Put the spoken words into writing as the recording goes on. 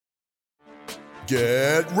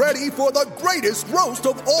Get ready for the greatest roast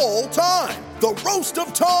of all time, the Roast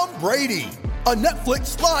of Tom Brady, a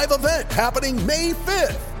Netflix live event happening May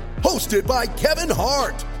 5th. Hosted by Kevin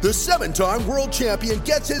Hart, the 7-time world champion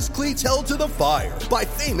gets his cleats held to the fire by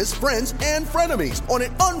famous friends and frenemies on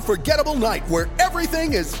an unforgettable night where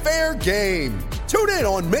everything is fair game. Tune in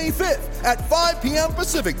on May 5th at 5 p.m.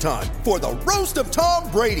 Pacific time for the Roast of Tom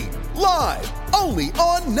Brady, live only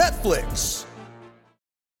on Netflix.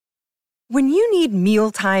 When you need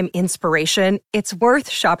mealtime inspiration, it's worth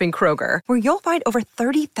shopping Kroger, where you'll find over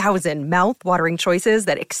 30,000 mouth-watering choices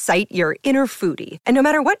that excite your inner foodie. And no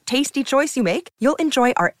matter what tasty choice you make, you'll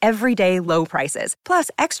enjoy our everyday low prices, plus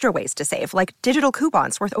extra ways to save, like digital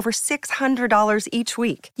coupons worth over $600 each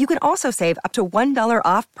week. You can also save up to $1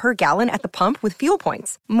 off per gallon at the pump with fuel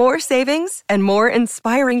points. More savings and more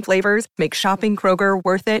inspiring flavors make shopping Kroger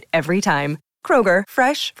worth it every time. Kroger,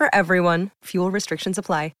 fresh for everyone. Fuel restrictions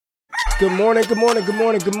apply. Good morning, good morning, good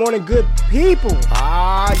morning, good morning, good people.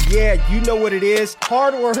 Yeah, you know what it is.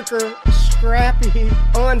 Hard worker, scrappy,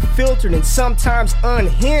 unfiltered, and sometimes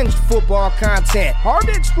unhinged football content. Hard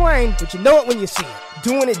to explain, but you know it when you see it.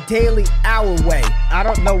 Doing it daily our way. I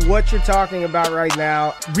don't know what you're talking about right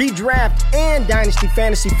now. Redraft and Dynasty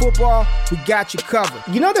Fantasy Football, we got you covered.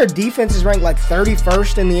 You know their defense is ranked like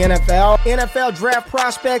 31st in the NFL? NFL draft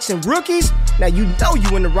prospects and rookies? Now you know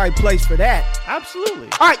you in the right place for that. Absolutely.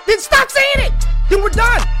 All right, then stop saying it. Then we're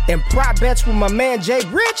done. And prop bets with my man Jay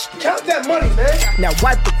Rich. Count that money, man. Now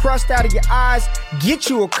wipe the crust out of your eyes, get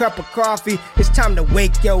you a cup of coffee. It's time to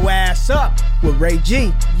wake your ass up with Ray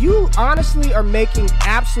G. You honestly are making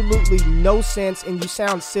absolutely no sense and you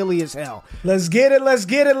sound silly as hell. Let's get it, let's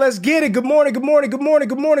get it, let's get it. Good morning, good morning, good morning,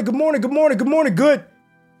 good morning, good morning, good morning, good morning, good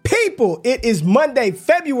people. It is Monday,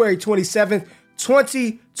 February 27th,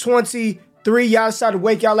 2023. Y'all decided to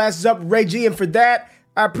wake y'all asses up with Ray G, and for that,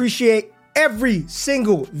 I appreciate every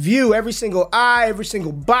single view, every single eye, every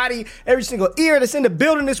single body, every single ear that's in the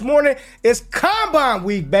building this morning. It's Combine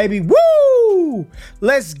Week, baby. Woo!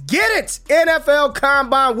 Let's get it. NFL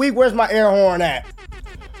Combine Week. Where's my air horn at?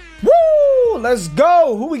 Woo! Let's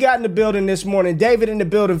go. Who we got in the building this morning? David in the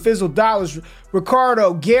building. Fizzle Dollars.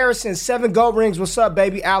 Ricardo Garrison. 7 gold rings. What's up,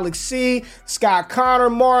 baby? Alex C. Scott Connor.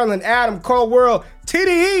 Marlon. Adam. Cole World.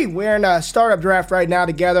 TDE. We're in a startup draft right now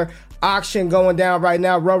together. Auction going down right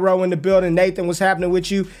now. Roro in the building. Nathan, what's happening with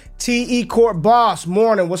you? TE Court Boss.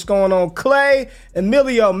 Morning. What's going on? Clay.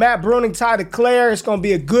 Emilio. Matt Bruning. Ty DeClaire. It's going to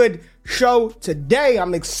be a good show today.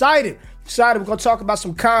 I'm excited. We're going to talk about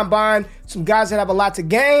some combine, some guys that have a lot to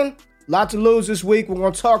gain, a lot to lose this week. We're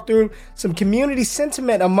going to talk through some community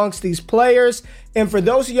sentiment amongst these players. And for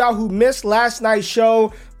those of y'all who missed last night's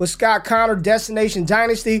show with Scott Connor, Destination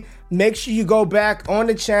Dynasty, make sure you go back on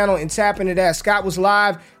the channel and tap into that. Scott was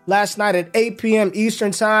live last night at 8 p.m.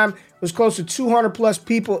 Eastern time. It was close to 200 plus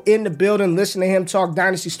people in the building listening to him talk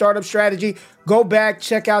Dynasty Startup Strategy. Go back,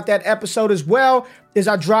 check out that episode as well, as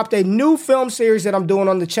I dropped a new film series that I'm doing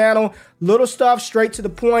on the channel. Little stuff, straight to the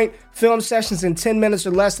point, film sessions in 10 minutes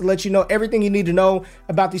or less to let you know everything you need to know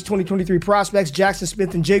about these 2023 prospects. Jackson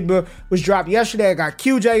Smith and Jigba was dropped yesterday. I got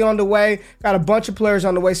QJ on the way, got a bunch of players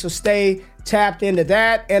on the way, so stay tapped into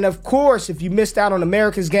that. And of course, if you missed out on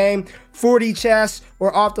America's Game, 4D Chess,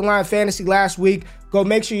 or Off the Line Fantasy last week, go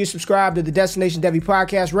make sure you subscribe to the Destination Devy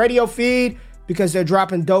Podcast radio feed, because they're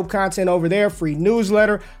dropping dope content over there, free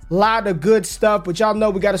newsletter, a lot of good stuff. But y'all know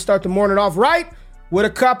we got to start the morning off right with a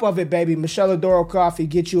cup of it, baby. Michelle Adoro Coffee,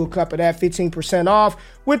 get you a cup of that, 15% off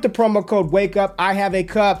with the promo code WAKEUP. I have a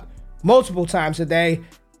cup multiple times a day,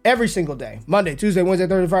 every single day. Monday, Tuesday, Wednesday,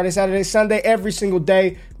 Thursday, Friday, Saturday, Sunday, every single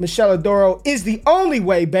day. Michelle Adoro is the only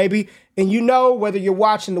way, baby. And you know, whether you're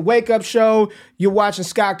watching the Wake Up Show, you're watching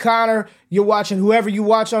Scott Connor, you're watching whoever you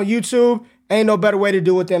watch on YouTube, ain't no better way to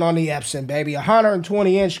do it than on the Epson, baby.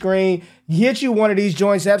 120-inch screen. Get you one of these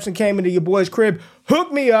joints. Epson came into your boy's crib.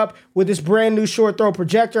 Hook me up with this brand new short throw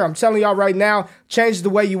projector. I'm telling y'all right now, changes the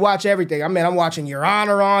way you watch everything. I mean, I'm watching Your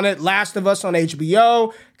Honor on it, Last of Us on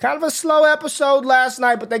HBO. Kind of a slow episode last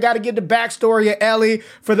night, but they got to get the backstory of Ellie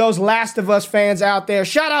for those Last of Us fans out there.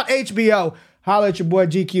 Shout out HBO. Holler at your boy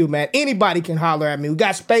GQ, man. Anybody can holler at me. We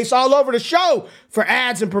got space all over the show for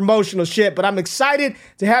ads and promotional shit, but I'm excited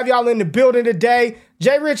to have y'all in the building today.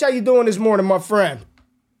 Jay Rich, how you doing this morning, my friend?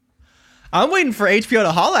 I'm waiting for HBO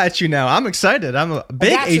to holler at you now. I'm excited. I'm a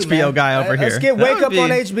big HBO guy over here. Let's get Wake Up on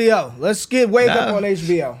HBO. Let's get Wake Up on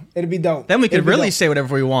HBO. It'd be dope. Then we could really say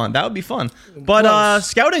whatever we want. That would be fun. But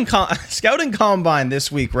scouting combine this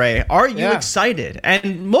week, Ray. Are you excited?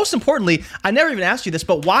 And most importantly, I never even asked you this,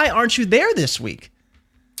 but why aren't you there this week?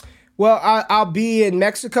 Well, I'll be in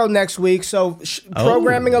Mexico next week, so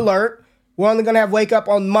programming alert. we're only going to have Wake Up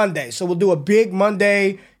on Monday. So we'll do a big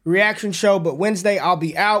Monday reaction show, but Wednesday I'll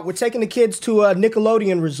be out. We're taking the kids to a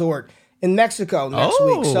Nickelodeon resort in Mexico next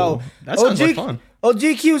week. So that sounds like fun.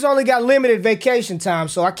 OGQ's only got limited vacation time,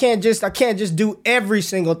 so I can't just do every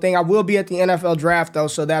single thing. I will be at the NFL draft though,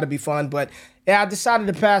 so that'll be fun. But yeah, I decided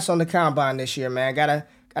to pass on the combine this year, man. Got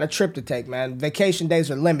a trip to take, man. Vacation days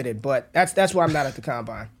are limited, but that's why I'm not at the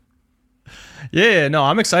combine. Yeah, no,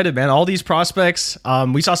 I'm excited, man. All these prospects,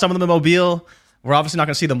 we saw some of them in Mobile. We're obviously not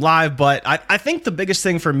going to see them live, but I think the biggest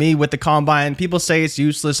thing for me with the combine, people say it's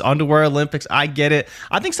useless, underwear Olympics. I get it.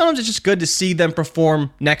 I think sometimes it's just good to see them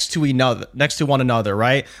perform next to one another,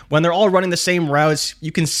 right? When they're all running the same routes,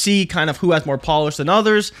 you can see kind of who has more polish than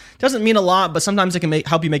others. Doesn't mean a lot, but sometimes it can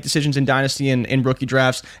help you make decisions in dynasty and in rookie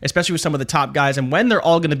drafts, especially with some of the top guys. And when they're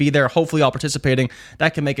all going to be there, hopefully all participating,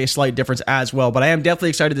 that can make a slight difference as well. But I am definitely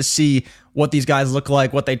excited to see what these guys look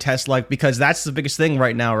like, what they test like, because that's the biggest thing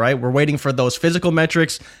right now, right? We're waiting for those physical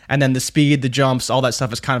metrics, and then the speed, the jumps, all that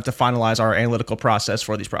stuff is kind of to finalize our analytical process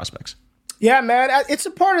for these prospects. Yeah, man, it's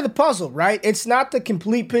a part of the puzzle, right? It's not the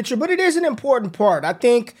complete picture, but it is an important part. I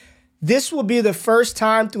think this will be the first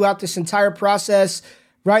time throughout this entire process.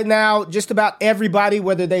 Right now, just about everybody,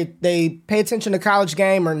 whether they pay attention to college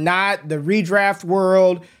game or not, the redraft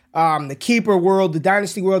world, the keeper world, the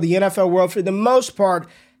dynasty world, the NFL world, for the most part,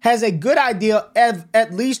 has a good idea of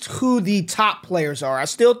at least who the top players are. I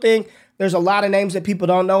still think there's a lot of names that people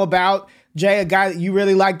don't know about. Jay, a guy that you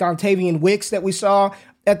really like, Dontavian Wicks, that we saw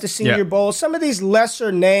at the Senior Bowl. Some of these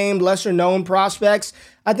lesser named, lesser known prospects,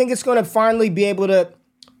 I think it's going to finally be able to,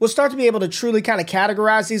 we'll start to be able to truly kind of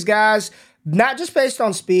categorize these guys, not just based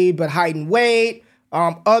on speed, but height and weight,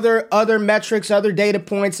 other metrics, other data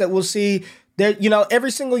points that we'll see. There,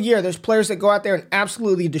 every single year, there's players that go out there and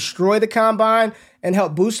absolutely destroy the combine and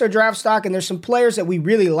help boost their draft stock. And there's some players that we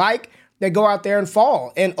really like that go out there and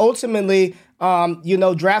fall. And ultimately,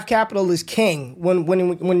 draft capital is king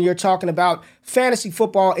when you're talking about fantasy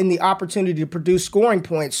football and the opportunity to produce scoring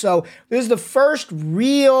points. So this is the first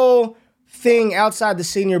real thing outside the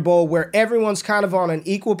Senior Bowl where everyone's kind of on an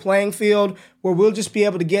equal playing field, where we'll just be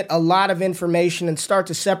able to get a lot of information and start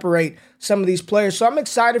to separate some of these players. So I'm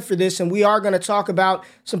excited for this, and we are going to talk about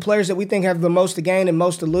some players that we think have the most to gain and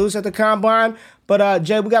most to lose at the combine. But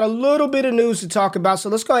Jay, we got a little bit of news to talk about, so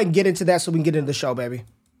let's go ahead and get into that so we can get into the show, baby.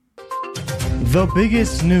 The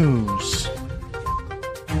biggest news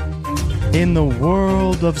in the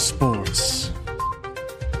world of sports.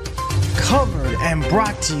 Covered and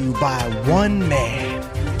brought to you by one man,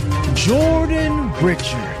 Jordan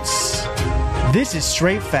Richards. This is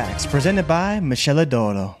Straight Facts, presented by Michelle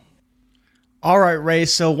Adoro. All right, Ray.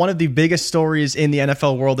 So one of the biggest stories in the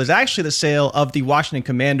NFL world is actually the sale of the Washington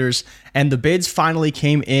Commanders, and the bids finally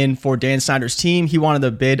came in for Dan Snyder's team. He wanted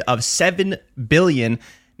a bid of $7 billion.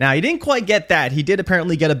 Now, he didn't quite get that. He did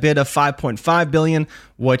apparently get a bid of $5.5 billion,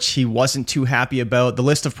 which he wasn't too happy about. The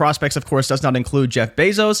list of prospects, of course, does not include Jeff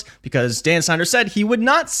Bezos, because Dan Snyder said he would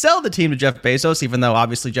not sell the team to Jeff Bezos, even though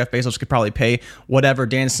obviously Jeff Bezos could probably pay whatever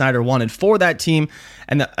Dan Snyder wanted for that team.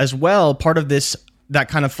 And as well, part of this that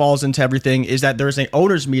kind of falls into everything is that there's an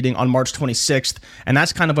owners meeting on March 26th, and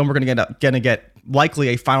that's kind of when we're going to get likely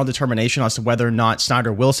a final determination as to whether or not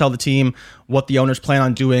Snyder will sell the team, what the owners plan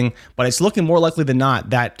on doing. But it's looking more likely than not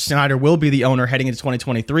that Snyder will be the owner heading into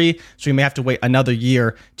 2023, so we may have to wait another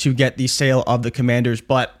year to get the sale of the Commanders.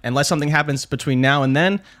 But unless something happens between now and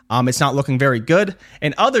then, it's not looking very good.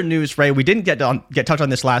 In other news, Ray, we didn't get touched on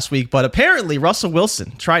this last week, but apparently Russell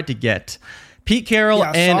Wilson tried to get Pete Carroll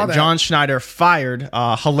and John Schneider fired.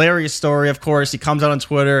 Hilarious story, of course. He comes out on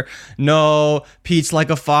Twitter. No, Pete's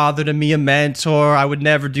like a father to me, a mentor. I would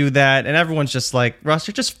never do that. And everyone's just like, Russ,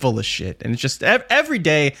 you're just full of shit. And it's just every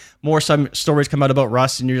day more some stories come out about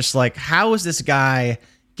Russ, and you're just like, how is this guy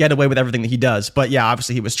get away with everything that he does? But yeah,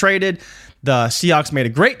 obviously he was traded. The Seahawks made a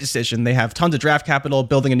great decision. They have tons of draft capital,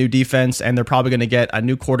 building a new defense, and they're probably going to get a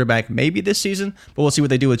new quarterback maybe this season, but we'll see what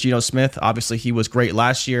they do with Geno Smith. Obviously, he was great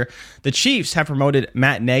last year. The Chiefs have promoted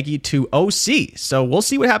Matt Nagy to OC, so we'll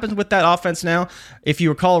see what happens with that offense now. If you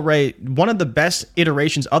recall, Ray, one of the best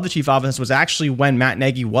iterations of the Chief offense was actually when Matt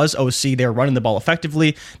Nagy was OC. They were running the ball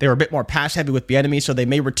effectively. They were a bit more pass-heavy with Bieniemy, so they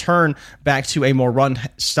may return back to a more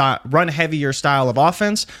run-heavier style of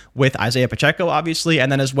offense with Isaiah Pacheco, obviously,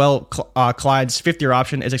 and then as well, Clyde's fifth-year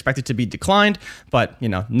option is expected to be declined, but,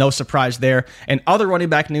 no surprise there. And other running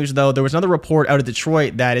back news, though, there was another report out of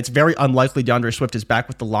Detroit that it's very unlikely DeAndre Swift is back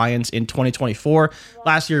with the Lions in 2024,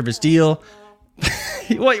 last year of his deal.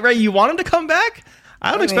 Wait, Ray, you want him to come back?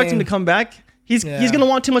 I don't expect him to come back. He's going to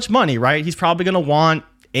want too much money, right? He's probably going to want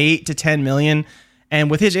 $8 to $10 million. And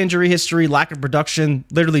with his injury history, lack of production,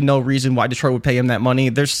 literally no reason why Detroit would pay him that money.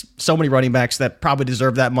 There's so many running backs that probably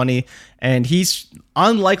deserve that money, and he's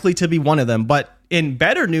unlikely to be one of them. But in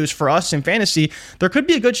better news for us in fantasy, there could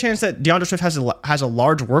be a good chance that DeAndre Swift has a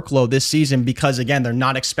large workload this season because, again, they're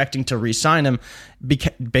not expecting to re-sign him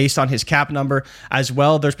based on his cap number. As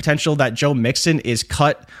well, there's potential that Joe Mixon is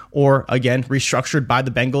cut or, again, restructured by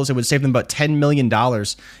the Bengals. It would save them about $10 million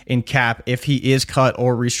in cap if he is cut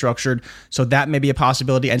or restructured. So that may be a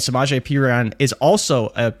possibility. And Samaje Perine is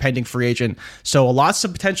also a pending free agent. So lots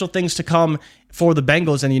of potential things to come for the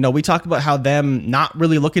Bengals. And, we talk about how them not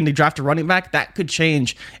really looking to draft a running back. That could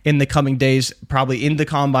change in the coming days, probably in the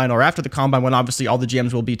combine or after the combine, when obviously all the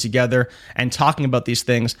GMs will be together and talking about these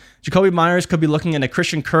things. Jacoby Myers could be looking at a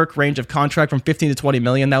Christian Kirk range of contract from 15 to 20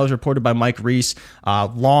 million. That was reported by Mike Reese,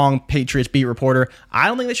 long Patriots beat reporter. I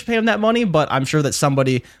don't think they should pay him that money, but I'm sure that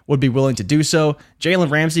somebody would be willing to do so. Jalen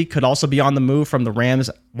Ramsey could also be on the move from the Rams,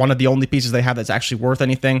 one of the only pieces they have that's actually worth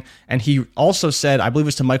anything. And he also said, I believe it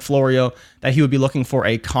was to Mike Florio, that he would be looking for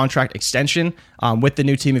a contract extension with the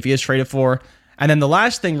new team if he is traded for. And then the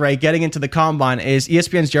last thing, Ray, getting into the combine, is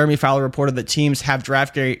ESPN's Jeremy Fowler reported that teams have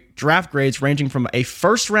draft grades ranging from a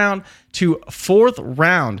first round to fourth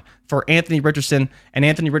round for Anthony Richardson. And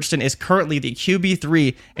Anthony Richardson is currently the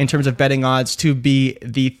QB3 in terms of betting odds to be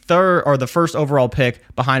the third or the first overall pick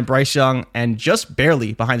behind Bryce Young and just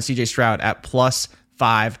barely behind CJ Stroud at plus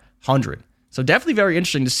 500. So definitely very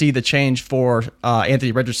interesting to see the change for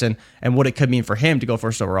Anthony Richardson and what it could mean for him to go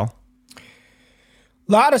first overall.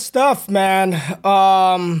 Lot of stuff, man.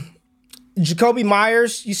 Jacoby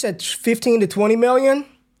Myers, you said 15 to 20 million?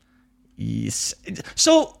 Yes.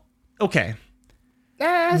 So, okay.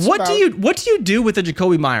 What do you do with the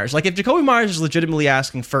Jacoby Myers? Like, if Jacoby Myers is legitimately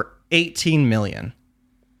asking for 18 million,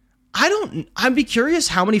 I'd be curious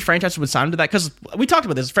how many franchises would sign him to that, because we talked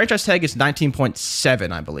about this. Franchise tag is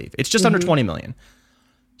 19.7, I believe. It's just under 20 million.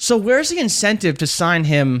 So where's the incentive to sign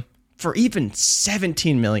him for even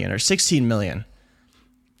 17 million or 16 million?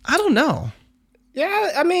 I don't know.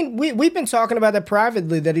 Yeah, I mean, we've been talking about that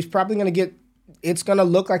privately, that he's probably going to get, it's going to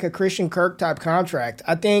look like a Christian Kirk type contract.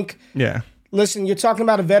 I think, listen, you're talking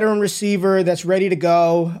about a veteran receiver that's ready to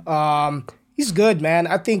go. He's good, man.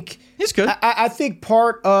 I think he's good. I think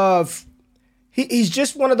part of, he's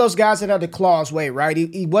just one of those guys that had the claws way, right?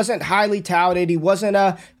 He wasn't highly touted. He wasn't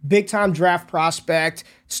a big-time draft prospect.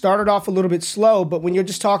 Started off a little bit slow, but when you're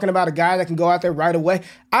just talking about a guy that can go out there right away,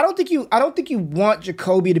 I don't think you want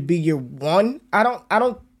Jacoby to be your one.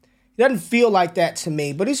 It doesn't feel like that to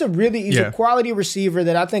me. But he's a quality receiver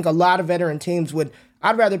that I think a lot of veteran teams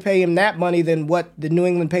I'd rather pay him that money than what the New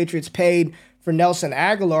England Patriots paid for Nelson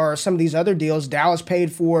Aguilar or some of these other deals. Dallas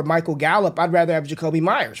paid for Michael Gallup. I'd rather have Jacoby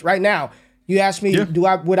Myers. Right now, you ask me,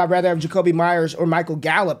 would I rather have Jacoby Myers or Michael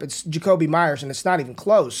Gallup? It's Jacoby Myers, and it's not even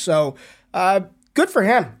close. So, good for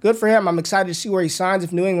him. Good for him. I'm excited to see where he signs.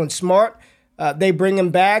 If New England's smart, they bring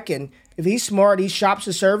him back. And if he's smart, he shops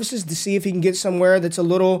the services to see if he can get somewhere that's a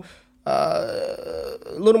little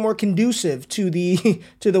more conducive to the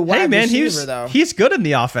wide receiver, though. He's good in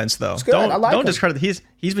the offense, though. It's good. Don't discredit.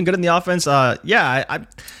 He's been good in the offense. I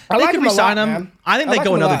like him resign him. I think they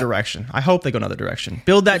go another direction. I hope they go another direction.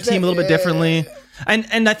 Build that team a little bit differently.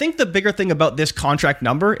 And I think the bigger thing about this contract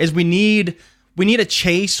number is we need a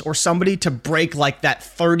Chase or somebody to break like that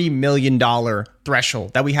 $30 million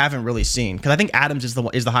threshold that we haven't really seen. Because I think Adams is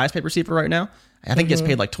the highest paid receiver right now. I think he gets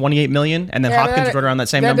paid like $28 million, and then Hopkins is right around that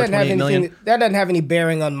same number, $28 million. That doesn't have any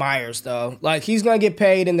bearing on Myers, though. Like, he's going to get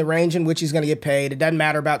paid in the range in which he's going to get paid. It doesn't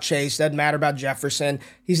matter about Chase. Doesn't matter about Jefferson.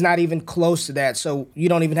 He's not even close to that, so you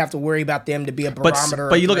don't even have to worry about them to be a barometer.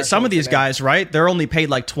 But you look at some of these guys, right? They're only paid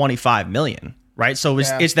like $25 million, right? So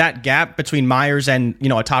is that gap between Myers and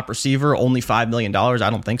a top receiver only $5 million? I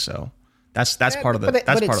don't think so. That's part of the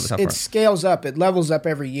tough part. It scales up. It levels up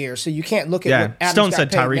every year. So you can't look at what Adams Stone said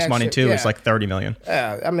got paid Tyrese money too. It's like $30 million.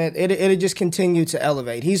 Yeah, I mean, it'll just continue to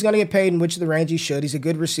elevate. He's going to get paid in which of the range he should. He's a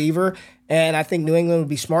good receiver, and I think New England would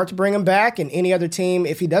be smart to bring him back. And any other team,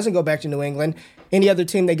 if he doesn't go back to New England, any other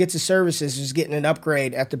team that gets his services is getting an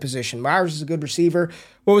upgrade at the position. Myers is a good receiver.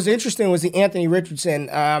 What was interesting was the Anthony Richardson.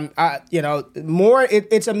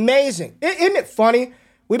 It's amazing. Isn't it funny?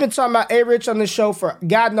 We've been talking about A-Rich on this show for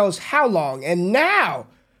God knows how long. And now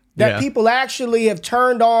that people actually have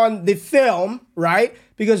turned on the film, right?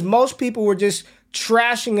 Because most people were just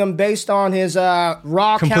trashing him based on his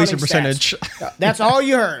raw completion percentage. That's all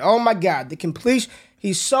you heard. Oh, my God. The completion.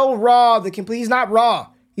 He's so raw. He's not raw.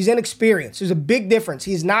 He's inexperienced. There's a big difference.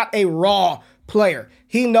 He's not a raw player.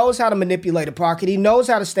 He knows how to manipulate a pocket. He knows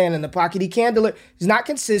how to stand in the pocket. He can deliver. He's not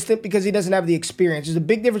consistent because he doesn't have the experience. There's a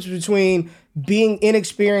big difference between being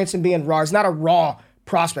inexperienced and being raw. He's not a raw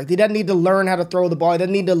prospect. He doesn't need to learn how to throw the ball. He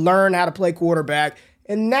doesn't need to learn how to play quarterback.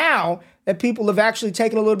 And now that people have actually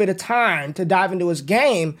taken a little bit of time to dive into his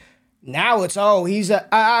game, now it's,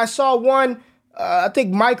 I saw one, I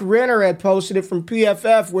think Mike Renner had posted it from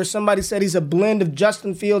PFF where somebody said he's a blend of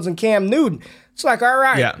Justin Fields and Cam Newton. It's like, all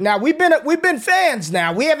right, Now we've been fans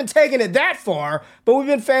now. We haven't taken it that far, but we've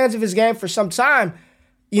been fans of his game for some time.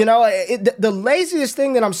 You know, the laziest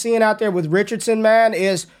thing that I'm seeing out there with Richardson, man,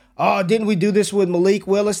 is, didn't we do this with Malik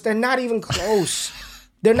Willis? They're not even close.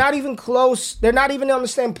 They're not even close. They're not even on the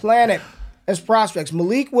same planet as prospects.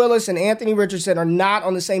 Malik Willis and Anthony Richardson are not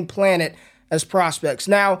on the same planet as prospects.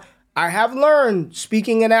 Now, I have learned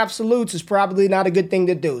speaking in absolutes is probably not a good thing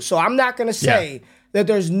to do. So I'm not going to say that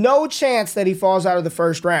there's no chance that he falls out of the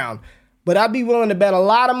first round. But I'd be willing to bet a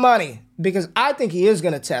lot of money because I think he is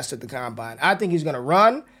going to test at the combine. I think he's going to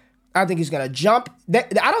run. I think he's going to jump. I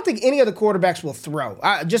don't think any of the quarterbacks will throw.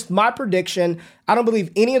 Just my prediction, I don't believe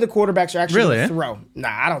any of the quarterbacks are actually going to throw. Nah,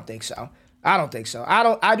 I don't think so.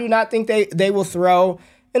 I do not think they will throw.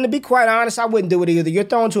 And to be quite honest, I wouldn't do it either. You're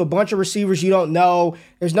throwing to a bunch of receivers you don't know.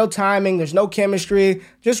 There's no timing. There's no chemistry.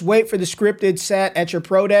 Just wait for the scripted set at your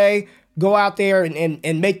pro day. Go out there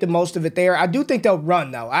and make the most of it there. I do think they'll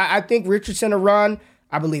run, though. I think Richardson will run.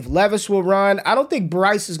 I believe Levis will run. I don't think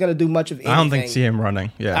Bryce is going to do much of anything. I don't see him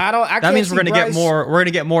running. Yeah, that means we're going to get more. We're going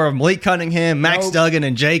to get more of Malik Cunningham, Max Duggan,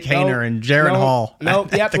 and Jake Hayner and Jaron Hall.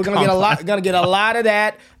 Yep, we're going to get a lot. Going to get a lot of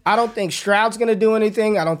that. I don't think Stroud's going to do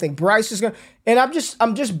anything. I don't think Bryce is going to. And I'm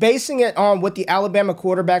just basing it on what the Alabama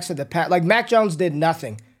quarterbacks at the past. Like Mac Jones did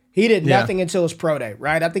nothing. He did nothing until his pro day,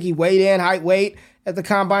 right? I think he weighed in, height, weight at the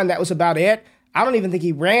combine. That was about it. I don't even think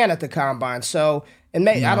he ran at the combine. So. And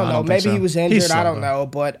I don't know. Maybe he was injured. I don't know.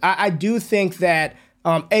 But I do think that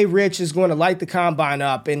A. Rich is going to light the combine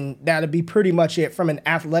up, and that'll be pretty much it from an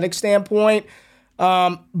athletic standpoint.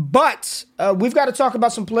 But we've got to talk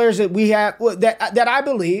about some players that we have that I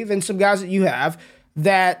believe, and some guys that you have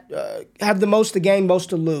that have the most to gain,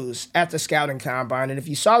 most to lose at the scouting combine. And if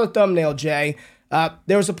you saw the thumbnail, Jay,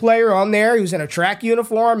 there was a player on there. He was in a track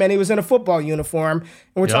uniform and he was in a football uniform.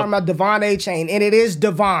 And we're talking about Devon Achane. And it is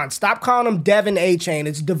Devon. Stop calling him Devin Achane.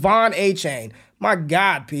 It's Devon Achane. My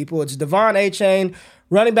God, people. It's Devon Achane,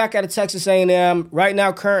 running back out of Texas A&M. Right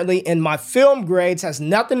now, currently in my film grades. Has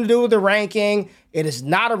nothing to do with the ranking. It is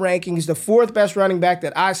not a ranking. He's the fourth best running back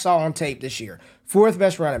that I saw on tape this year. Fourth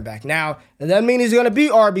best running back. Now, that doesn't mean he's going to be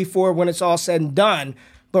RB4 when it's all said and done.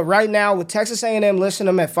 But right now, with Texas A&M listing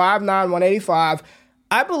him at 5'9", 185,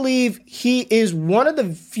 I believe he is one of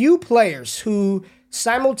the few players who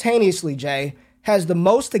simultaneously, Jay, has the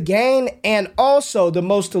most to gain and also the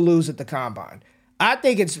most to lose at the combine. I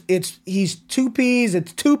think he's two peas.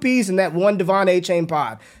 It's two peas in that one Devon Achane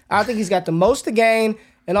pod. I think he's got the most to gain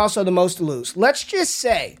and also the most to lose. Let's just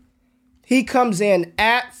say he comes in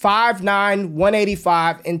at 5'9",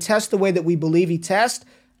 185 and tests the way that we believe he tests.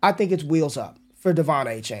 I think it's wheels up for Devon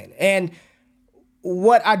Achane. And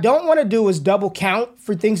what I don't want to do is double count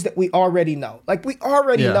for things that we already know. Like, we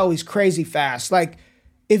already know he's crazy fast. Like,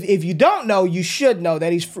 if you don't know, you should know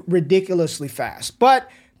that he's ridiculously fast. But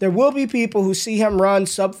there will be people who see him run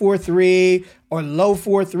sub 4.3 or low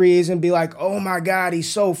 4.3s and be like, oh my God, he's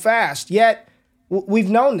so fast. Yet, we've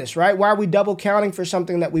known this, right? Why are we double counting for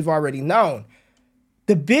something that we've already known?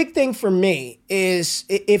 The big thing for me is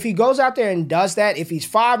if he goes out there and does that, if he's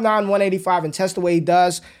 5'9", 185 and tests the way he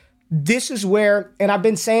does, this is where, and I've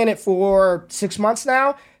been saying it for 6 months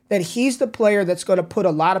now, that he's the player that's going to put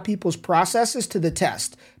a lot of people's processes to the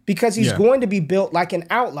test because he's going to be built like an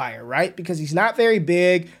outlier, right? Because he's not very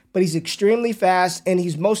big, but he's extremely fast, and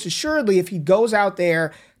he's most assuredly, if he goes out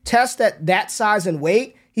there, tests at that size and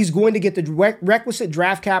weight, he's going to get the requisite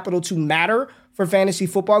draft capital to matter for fantasy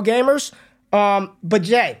football gamers. But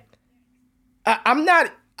Jay, tell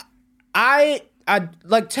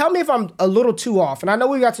me if I'm a little too off. And I know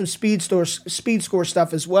we got some speed score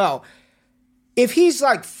stuff as well. If he's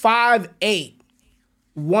like 5'8",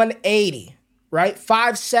 180, right?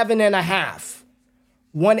 5'7.5",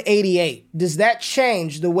 188. Does that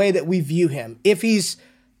change the way that we view him? If he's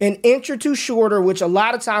an inch or two shorter, which a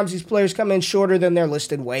lot of times these players come in shorter than their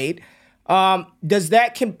listed weight, does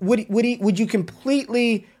that would you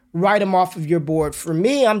completely write him off of your board? For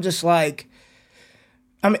me, I'm just like,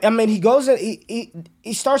 I mean, he goes in,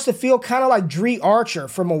 he starts to feel kind of like Dree Archer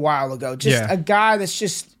from a while ago. Just a guy that's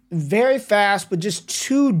just very fast, but just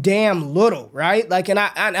too damn little, right? Like, and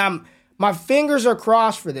My fingers are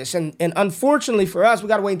crossed for this. And unfortunately for us, we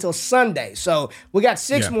got to wait until Sunday. So we got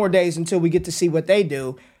 6 more days until we get to see what they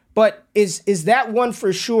do. But is that one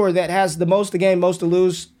for sure that has the most to gain, most to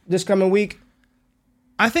lose this coming week?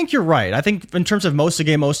 I think you're right. I think in terms of most to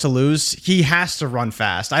gain, most to lose, he has to run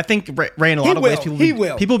fast. I think Ray, in a lot of ways,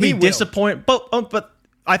 people will be disappointed. But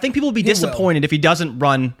I think people will be disappointed if he doesn't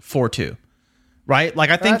run 4.2. Right? Like,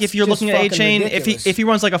 I think if you're looking at A-Chain, if he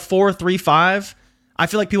runs like a 4.35, I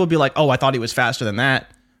feel like people would be like, oh, I thought he was faster than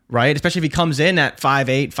that. Right? Especially if he comes in at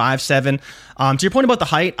 5'8", 5'7". To your point about the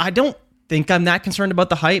height, I don't think I'm that concerned about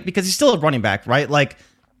the height because he's still a running back, right? Like,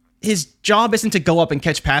 his job isn't to go up and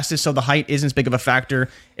catch passes, so the height isn't as big of a factor.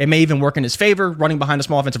 It may even work in his favor, running behind a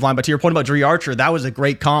small offensive line. But to your point about Dre Archer, that was a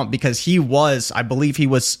great comp because he was, I believe he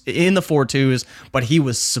was in the 4.2s, but he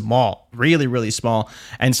was small, really, really small.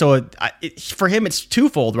 And so for him, it's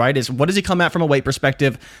twofold, right? Is what does he come at from a weight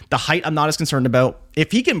perspective? The height I'm not as concerned about.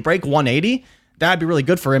 If he can break 180, that'd be really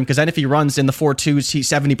good for him because then if he runs in the 4.2s, he's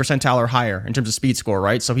 70 percentile or higher in terms of speed score,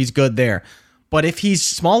 right? So he's good there. But if he's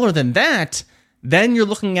smaller than that, then you're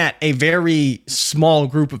looking at a very small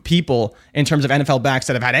group of people in terms of NFL backs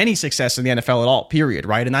that have had any success in the NFL at all, period,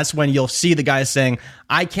 right? And that's when you'll see the guys saying,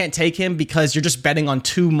 I can't take him because you're just betting on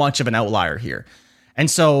too much of an outlier here. And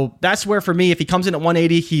so that's where, for me, if he comes in at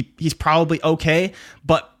 180, he's probably okay.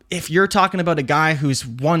 But if you're talking about a guy who's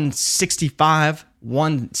 165,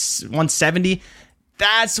 170,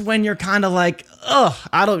 that's when you're kind of like,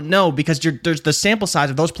 I don't know, because there's the sample size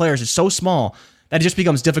of those players is so small that it just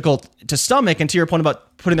becomes difficult to stomach. And to your point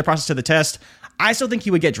about putting the process to the test, I still think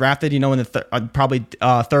he would get drafted, in the probably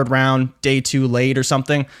third round, day 2 late or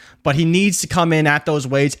something. But he needs to come in at those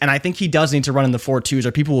weights, and I think he does need to run in the 4.2s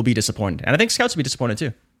or people will be disappointed. And I think scouts will be disappointed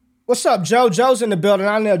too. What's up, Joe? Joe's in the building.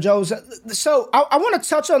 I know Joe's. So I want to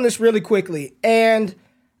touch on this really quickly. And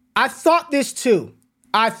I thought this too,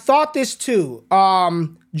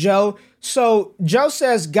 Joe. So Joe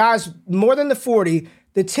says, guys, more than the 40,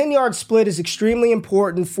 the 10-yard split is extremely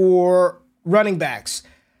important for running backs.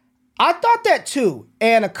 I thought that too.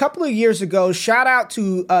 And a couple of years ago, shout out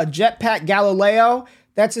to Jetpack Galileo,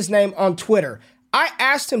 that's his name on Twitter. I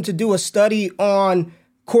asked him to do a study on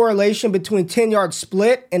correlation between 10-yard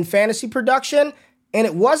split and fantasy production, and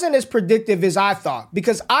it wasn't as predictive as I thought,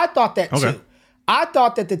 because I thought that too. I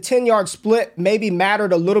thought that the 10-yard split maybe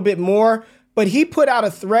mattered a little bit more. But he put out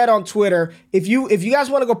a thread on Twitter. If you guys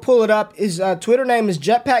want to go pull it up, his Twitter name is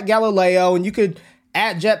Jetpack Galileo, and you could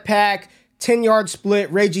at Jetpack 10-yard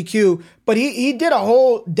split Ray GQ. But he did a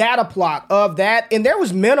whole data plot of that, and there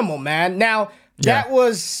was minimal, man. Now that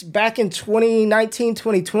was back in 2019,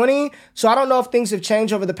 2020. So I don't know if things have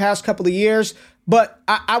changed over the past couple of years. But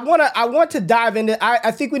I want to dive into.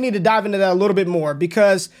 I think we need to dive into that a little bit more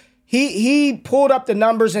because he pulled up the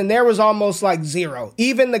numbers and there was almost like zero.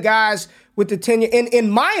 Even the guys with the 10 yard. In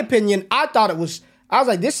my opinion, I was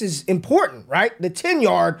like, this is important, right? The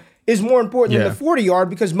 10-yard is more important than the 40-yard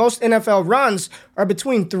because most NFL runs are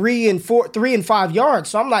between 3 and 5 yards.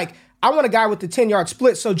 So I'm like, I want a guy with the 10-yard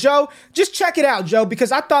split. So Joe, just check it out, Joe,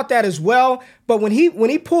 because I thought that as well. But when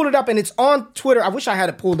he pulled it up and it's on Twitter, I wish I had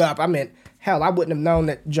it pulled up. I mean, hell, I wouldn't have known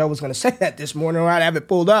that Joe was going to say that this morning or I'd have it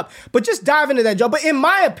pulled up. But just dive into that, Joe. But in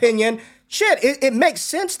my opinion, it makes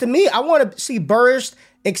sense to me. I want to see burst,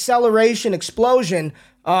 acceleration, explosion.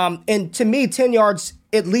 And to me, 10 yards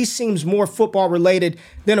at least seems more football related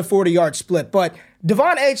than a 40-yard split. But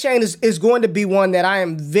Devon A-Chain is going to be one that I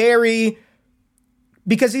am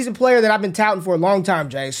because he's a player that I've been touting for a long time,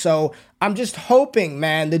 Jay. So I'm just hoping,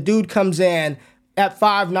 man, the dude comes in at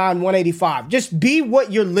 5'9", 185. Just be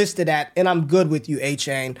what you're listed at, and I'm good with you,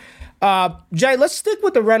 A-Chain. Jay, let's stick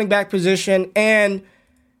with the running back position, and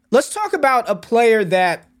let's talk about a player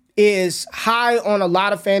that is high on a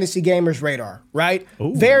lot of fantasy gamers' radar, right?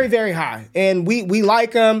 Ooh. Very, very high. And we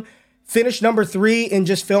like him. Finished number 3 in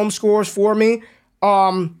just film scores for me.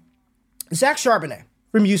 Zach Charbonnet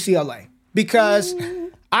from UCLA. Because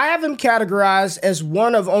I have him categorized as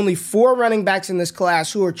one of only 4 running backs in this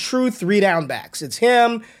class who are true 3-down backs. It's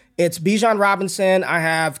him, it's Bijan Robinson, I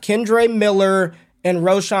have Kendre Miller, and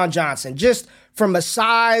Roschon Johnson. Just from a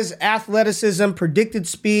size, athleticism, predicted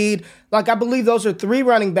speed. Like, I believe those are 4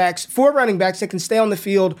 running backs that can stay on the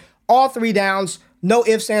field all 3 downs, no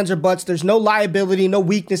ifs, ands, or buts. There's no liability, no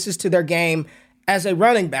weaknesses to their game as a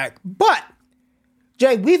running back. But,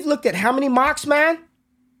 Jay, we've looked at how many mocks, man?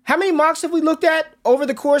 How many mocks have we looked at over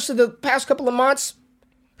the course of the past couple of months?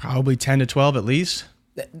 Probably 10 to 12 at least.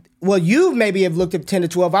 Well, you maybe have looked at 10 to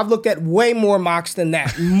 12. I've looked at way more mocks than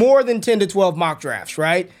that. More than 10 to 12 mock drafts,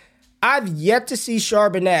 right? I've yet to see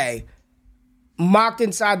Charbonnet mocked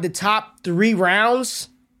inside the top 3 rounds.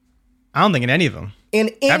 I don't think in any of them. In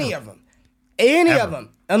any of them. Any Ever. of them.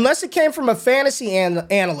 Unless it came from a fantasy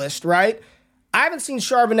analyst, right? I haven't seen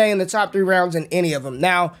Charbonnet in the top 3 rounds in any of them.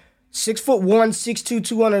 Now, 6'1", 6'2",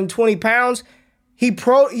 220 pounds. He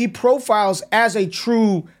profiles as a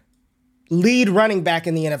true lead running back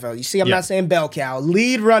in the NFL. You see, I'm not saying bell cow.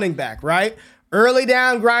 Lead running back, right? Early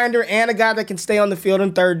down grinder and a guy that can stay on the field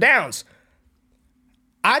in third downs.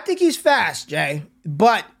 I think he's fast, Jay,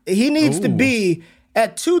 but he needs to be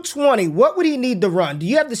at 220. What would he need to run? Do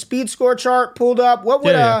you have the speed score chart pulled up? What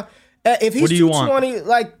would if he's 220,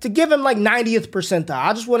 like to give him like 90th percentile?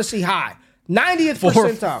 I just want to see high. 90th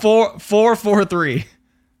percentile. 4.43.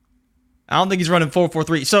 I don't think he's running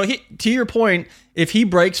 4.43. So to your point, if he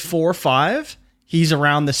breaks 4.5, he's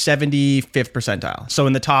around the 75th percentile. So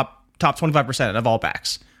in the top 25% of all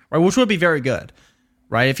backs, right? Which would be very good,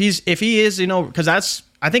 right? If he is, because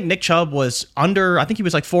I think Nick Chubb was under, I think he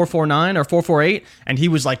was like 4.49 or 4.48, and he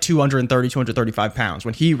was like 235 pounds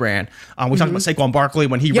when he ran. We talked about Saquon Barkley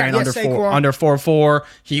when he ran under 4.4.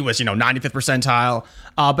 He was, 95th percentile.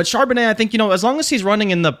 But Charbonnet, I think, as long as he's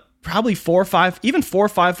running in the probably 4.5, even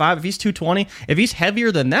 4.55, if he's 220, if he's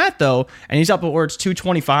heavier than that though, and he's up towards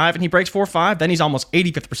 225 and he breaks 4.5, then he's almost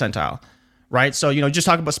 85th percentile. Right. So, just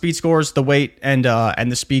talk about speed scores, the weight and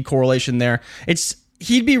the speed correlation there.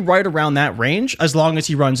 He'd be right around that range as long as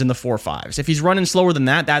he runs in the 4.5s. If he's running slower than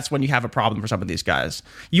that, that's when you have a problem for some of these guys.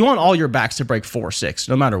 You want all your backs to break 4.6,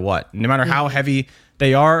 no matter what. No matter how heavy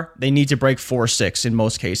they are, they need to break 4.6 in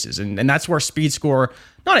most cases. And that's where speed score,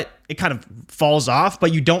 it kind of falls off,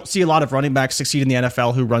 but you don't see a lot of running backs succeed in the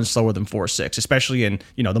NFL who run slower than 4.6, especially in,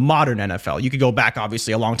 the modern NFL. You could go back,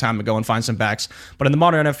 obviously, a long time ago and find some backs, but in the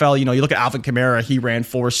modern NFL, you look at Alvin Kamara, he ran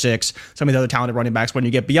 4.6. Some of the other talented running backs, when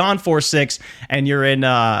you get beyond 4.6 and you're in,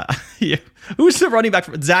 who's the running back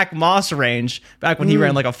from Zach Moss range back when he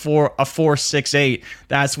ran like a 4.68,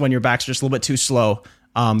 that's when your backs are just a little bit too slow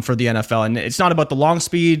for the NFL. And it's not about the long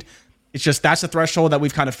speed. It's just that's the threshold that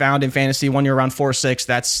we've kind of found in fantasy. When you're around 4.6,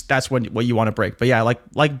 that's what you want to break. But yeah,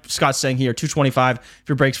 like Scott's saying here, 225. If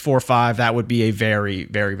he breaks 4.5, that would be a very,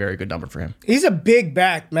 very, very good number for him. He's a big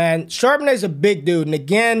back, man. Charbonnet's a big dude, and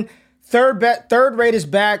again, third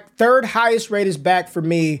highest rated back for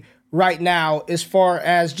me right now as far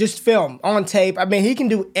as just film on tape. I mean, he can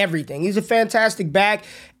do everything. He's a fantastic back,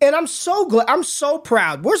 and I'm so glad. I'm so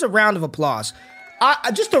proud. Where's a round of applause?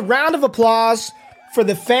 Just a round of applause for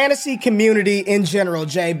the fantasy community in general,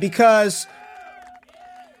 Jay, because,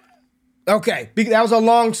 that was a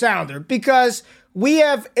long sounder, because we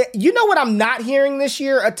have, what I'm not hearing this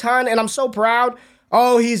year a ton, and I'm so proud?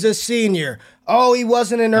 Oh, he's a senior. Oh, he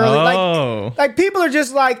wasn't an early, like people are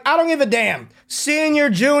just like, I don't give a damn. Senior,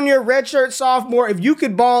 junior, redshirt, sophomore, if you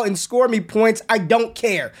could ball and score me points, I don't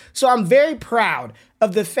care. So I'm very proud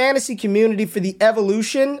of the fantasy community for the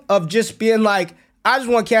evolution of just being like, I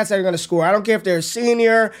just want cats that are going to score. I don't care if they're a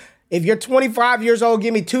senior. If you're 25 years old,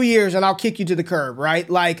 give me 2 years and I'll kick you to the curb, right?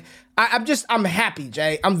 Like, I'm happy,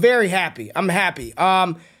 Jay. I'm very happy. I'm happy.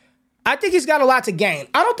 I think he's got a lot to gain.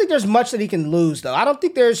 I don't think there's much that he can lose, though. I don't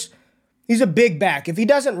think he's a big back. If he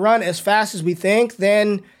doesn't run as fast as we think,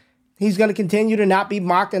 then he's going to continue to not be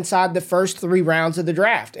mocked inside the first 3 rounds of the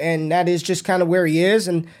draft. And that is just kind of where he is.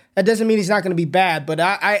 And that doesn't mean he's not going to be bad. But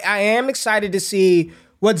I am excited to see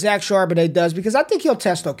what Zach Charbonnet does, because I think he'll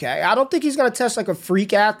test okay. I don't think he's going to test like a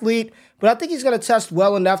freak athlete, but I think he's going to test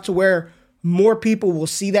well enough to where more people will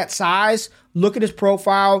see that size, look at his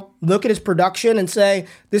profile, look at his production, and say,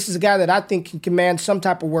 this is a guy that I think can command some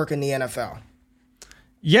type of work in the NFL.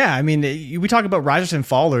 Yeah, I mean, we talk about risers and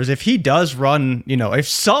fallers. If he does run, if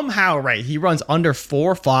somehow, he runs under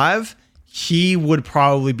 4.5, he would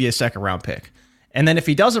probably be a second round pick. And then if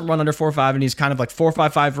he doesn't run under 4.5 and he's kind of like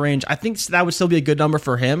 4.55 range, I think that would still be a good number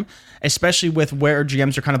for him, especially with where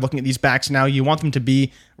GMs are kind of looking at these backs now. You want them to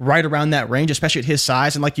be right around that range, especially at his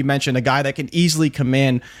size. And like you mentioned, a guy that can easily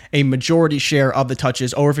command a majority share of the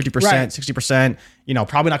touches, over 50%, 60%,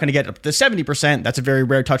 probably not going to get up to 70%. That's a very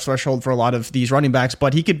rare touch threshold for a lot of these running backs,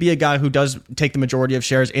 but he could be a guy who does take the majority of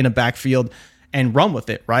shares in a backfield and run with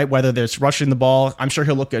it, right? Whether there's rushing the ball, I'm sure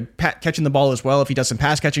he'll look good catching the ball as well if he does some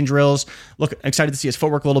pass catching drills. Look, excited to see his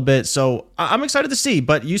footwork a little bit. So I'm excited to see.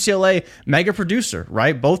 But UCLA, mega producer,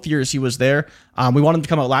 right? Both years he was there. We wanted him to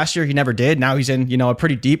come out last year. He never did. Now he's in, a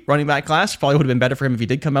pretty deep running back class. Probably would have been better for him if he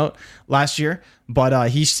did come out last year. But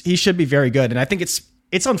he should be very good. And I think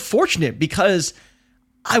it's unfortunate because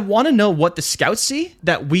I want to know what the scouts see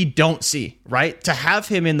that we don't see, right? To have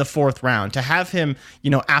him in the 4th round, to have him,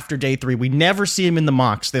 after day 3, we never see him in the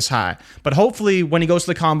mocks this high. But hopefully when he goes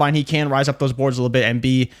to the combine, he can rise up those boards a little bit and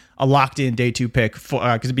be a locked in day 2 pick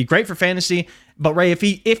because it'd be great for fantasy. But Ray, if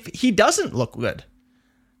he doesn't look good,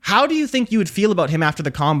 How do you think you would feel about him after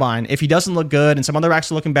the combine if he doesn't look good and some other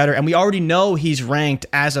backs are looking better, and we already know he's ranked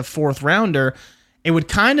as a 4th rounder? It would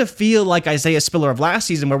kind of feel like Isaiah Spiller of last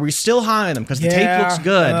season, where we're still high on him because the tape looks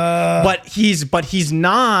good, but he's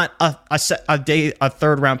not a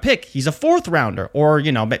 3rd round pick. He's a 4th rounder, or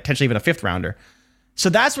potentially even a 5th rounder. So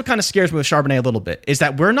that's what kind of scares me with Charbonnet a little bit, is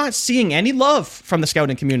that we're not seeing any love from the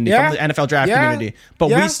scouting community, from the NFL draft community,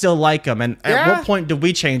 but we still like him. And at what point do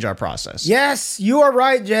we change our process? Yes, you are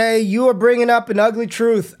right, Jay. You are bringing up an ugly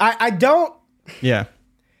truth. I don't. Yeah.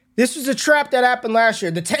 This was a trap that happened last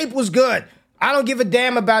year. The tape was good. I don't give a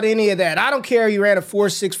damn about any of that. I don't care you ran a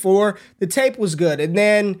 4.64. The tape was good. And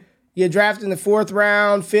then you draft in the 4th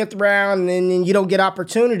round, 5th round, and then you don't get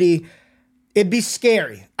opportunity. It'd be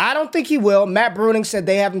scary. I don't think he will. Matt Bruning said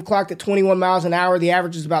they have him clocked at 21 miles an hour. The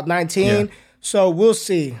average is about 19. Yeah. So we'll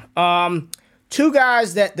see. 2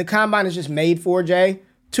 guys that the combine is just made for, Jay.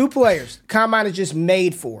 2 players the combine is just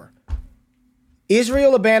made for.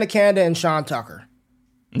 Israel Abanikanda and Sean Tucker.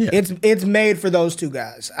 Yeah. It's made for those 2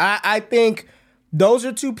 guys. I think those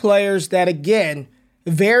are 2 players that, again,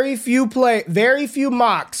 very few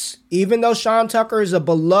mocks, even though Sean Tucker is a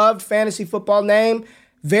beloved fantasy football name,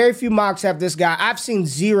 very few mocks have this guy. I've seen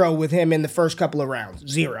 0 with him in the first couple of rounds.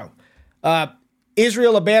 0.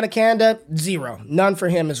 Israel Abanikanda, 0. None for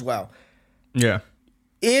him as well. Yeah.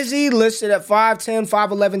 Izzy listed at 5'10",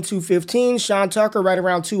 5'11", 215. Sean Tucker right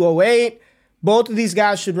around 208. Both of these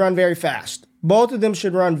guys should run very fast. Both of them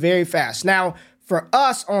should run very fast. Now, for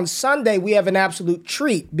us on Sunday, we have an absolute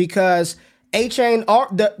treat because A-Chain,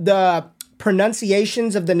 the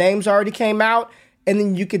pronunciations of the names already came out, and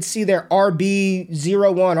then you could see their RB01,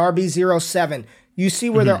 RB07. You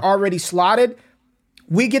see where they're already slotted.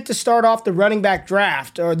 We get to start off the running back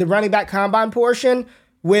draft, or the running back combine portion,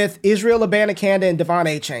 with Israel Abanikanda and Devon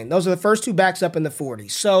A-Chain. Those are the first 2 backs up in the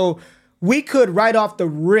 40s. So we could, right off the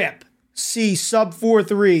rip, see sub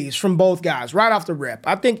 4.3s from both guys right off the rip.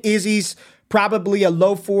 I think Izzy's probably a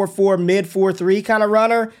low 4.4, mid 4.3 kind of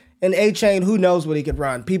runner, and A-Chain, who knows what he could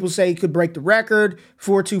run. People say he could break the record.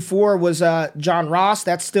 4.24 was John Ross.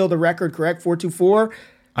 That's still the record, correct? 4.24.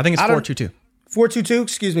 I think it's 4.22. 4.22,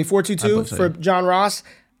 excuse me, 4.22 for John Ross.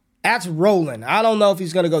 That's rolling. I don't know if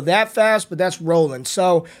he's going to go that fast, but that's rolling.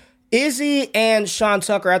 So Izzy and Sean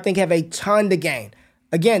Tucker, I think, have a ton to gain.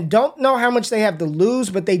 Again, don't know how much they have to lose,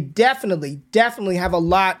 but they definitely have a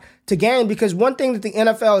lot to gain, because one thing that the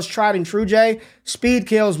NFL has tried and true, Jay, speed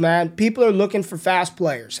kills, man. People are looking for fast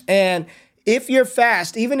players. And if you're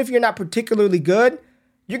fast, even if you're not particularly good,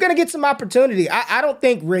 you're going to get some opportunity. I don't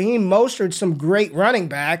think Raheem Mostert's some great running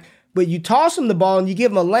back, but you toss him the ball and you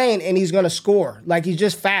give him a lane and he's going to score. Like, he's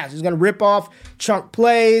just fast. He's going to rip off chunk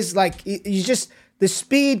plays. Like, he's just, the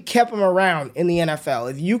speed kept him around in the NFL.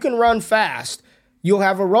 If you can run fast, you'll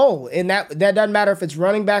have a role. And that doesn't matter if it's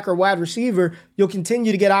running back or wide receiver. You'll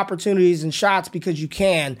continue to get opportunities and shots because you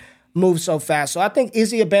can move so fast. So I think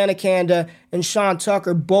Izzy Abanikanda and Sean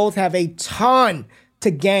Tucker both have a ton to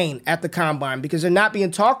gain at the combine, because they're not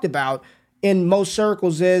being talked about in most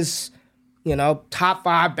circles as, top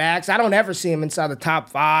 5 backs. I don't ever see them inside the top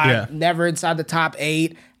 5, never inside the top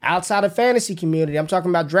 8. Outside of fantasy community, I'm talking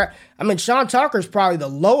about draft. Sean Tucker's probably the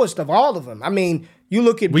lowest of all of them. You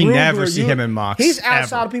look at we Brugler, never see him in mocks. He's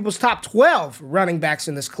outside of people's top 12 running backs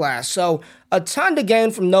in this class. So a ton to gain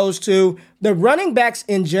from those 2. The running backs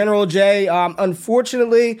in general, Jay,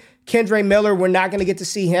 unfortunately, Kendre Miller, we're not going to get to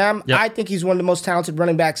see him. Yep. I think he's one of the most talented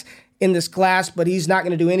running backs in this class, but he's not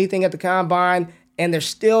going to do anything at the combine, and there's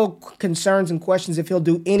still concerns and questions if he'll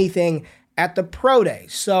do anything at the pro day.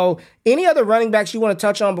 So any other running backs you want to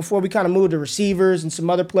touch on before we kind of move to receivers and some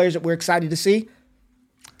other players that we're excited to see?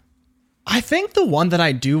 I think the one that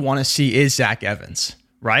I do want to see is Zach Evans,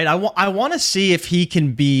 right? I want to see if he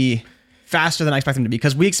can be faster than I expect him to be,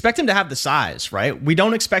 because we expect him to have the size, right? We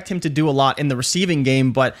don't expect him to do a lot in the receiving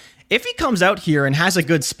game, but if he comes out here and has a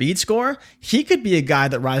good speed score, he could be a guy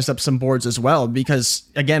that rises up some boards as well, because,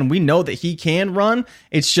 again, we know that he can run.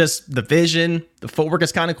 It's just the vision, the footwork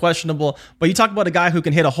is kind of questionable. But you talk about a guy who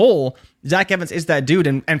can hit a hole. Zach Evans is that dude.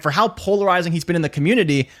 And for how polarizing he's been in the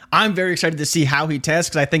community, I'm very excited to see how he tests,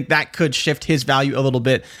 because I think that could shift his value a little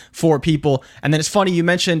bit for people. And then it's funny, you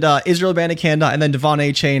mentioned Israel Abanikanda and then Devon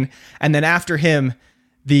A-Chain. And then after him,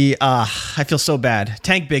 I feel so bad,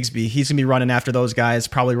 Tank Bigsby. He's gonna be running after those guys,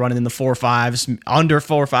 probably running in the 4.5s, under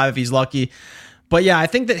 4.5 if he's lucky. But yeah, I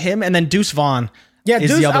think that him and then Deuce Vaughn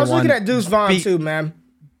is the other one. I was looking at Deuce Vaughn too, man,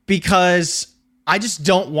 because I just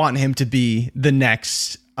don't want him to be the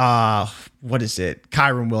next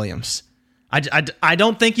Kyron Williams. I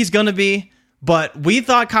don't think he's gonna be, but we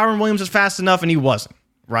thought Kyron Williams was fast enough and he wasn't,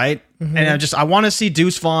 right? Mm-hmm. And I want to see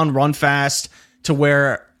Deuce Vaughn run fast to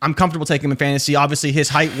where I'm comfortable taking him in fantasy. Obviously, his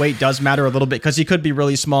height, weight does matter a little bit because he could be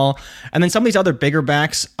really small. And then some of these other bigger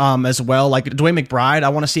backs as well, like Dwayne McBride. I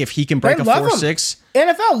want to see if he can break a 4.6.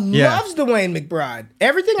 NFL loves Dwayne McBride.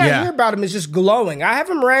 Everything I hear about him is just glowing. I have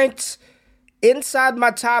him ranked inside my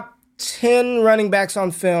top 10 running backs on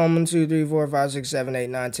film. 1, 2, 3, 4, 5, 6, 7, 8,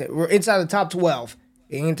 9, 10. We're inside the top 12.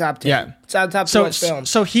 He ain't top 10. Yeah. Inside the top 12 film.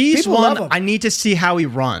 So he's People love one him. I need to see how he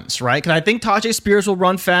runs, right? Because I think Tajay Spears will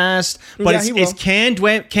run fast, but can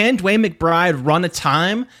Dwayne McBride run a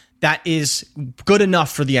time that is good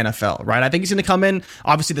enough for the NFL, right? I think he's going to come in.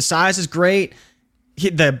 Obviously, the size is great.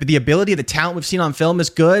 The ability, the talent we've seen on film is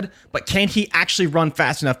good, but can he actually run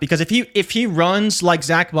fast enough? Because if he runs like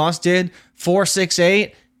Zach Moss did,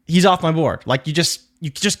 4.68, he's off my board. Like you just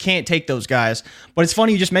can't take those guys. But it's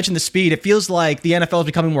funny you just mentioned the speed. It feels like the NFL is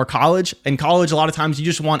becoming more college. In college, a lot of times you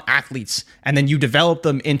just want athletes, and then you develop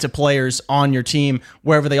them into players on your team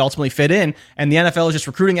wherever they ultimately fit in. And the NFL is just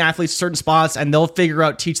recruiting athletes to certain spots, and they'll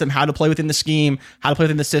teach them how to play within the scheme, how to play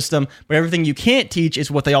within the system. But everything you can't teach is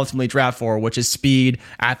what they ultimately draft for, which is speed,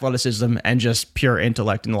 athleticism, and just pure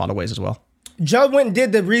intellect in a lot of ways as well. Joe went and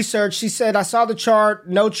did the research. She said, I saw the chart,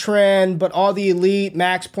 no trend, but all the elite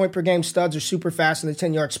max point per game studs are super fast in the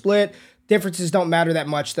 10-yard split. Differences don't matter that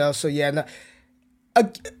much, though. So, yeah.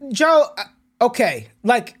 No. Joe, okay.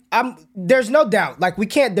 Like, there's no doubt. Like, we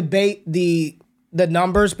can't debate the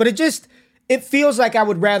numbers, but it feels like I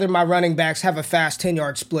would rather my running backs have a fast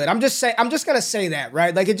 10-yard split. I'm just going to say that,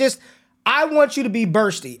 right? Like, I want you to be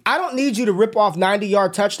bursty. I don't need you to rip off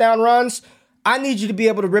 90-yard touchdown runs. I need you to be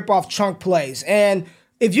able to rip off chunk plays. And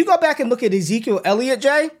if you go back and look at Ezekiel Elliott,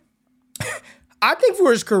 Jay, I think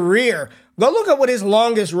for his career, go look at what his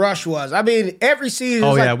longest rush was. I mean, every season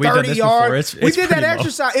is like 30 yards. We did that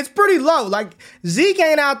exercise. It's pretty low. Like, Zeke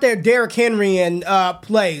ain't out there Derrick Henry and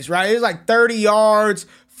plays, right? It's like 30 yards,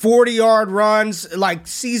 40-yard runs, like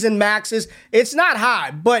season maxes. It's not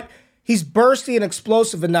high, but he's bursty and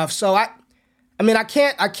explosive enough. So, I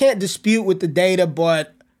can't dispute with the data,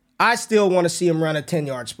 but I still want to see him run a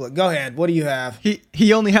 10-yard split. Go ahead. What do you have?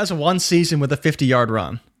 He only has one season with a 50-yard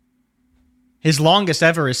run. His longest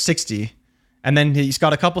ever is 60. And then he's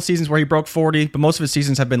got a couple seasons where he broke 40, but most of his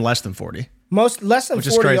seasons have been less than 40. Less than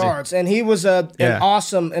 40 yards. And he was an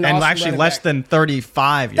awesome actually less than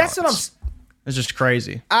 35 yards. That's what I'm... It's just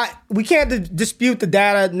crazy. We can't dispute the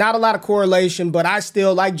data. Not a lot of correlation, but I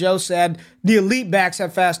still, like Joe said, the elite backs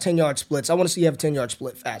have fast 10-yard splits. I want to see you have a 10-yard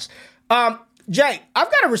split fast. Jay,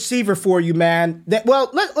 I've got a receiver for you, man.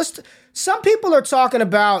 Some people are talking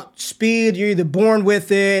about speed. You're either born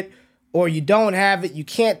with it or you don't have it. You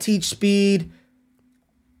can't teach speed.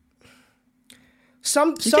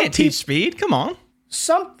 You can't teach speed? Come on.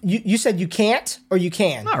 You said you can't or you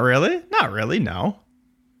can? Not really, no.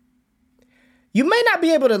 You may not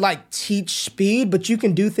be able to teach speed, but you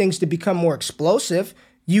can do things to become more explosive.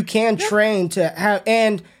 You can train to have,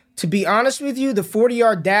 and to be honest with you, the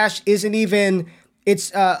 40-yard dash isn't even,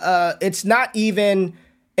 it's not even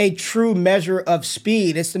a true measure of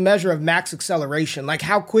speed. It's the measure of max acceleration, like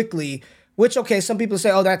how quickly, which, okay, some people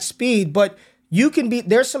say, oh, that's speed, but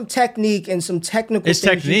there's some technique and some technical things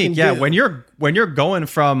technique, you can do. When you're going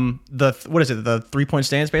from the 3-point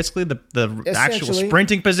stance, basically, the actual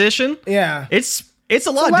sprinting position, it's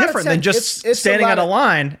a lot different than just standing at a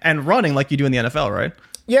line and running like you do in the NFL, right?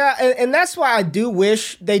 Yeah, and that's why I do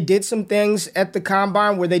wish they did some things at the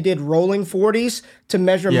combine where they did rolling 40s to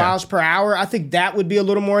measure miles per hour. I think that would be a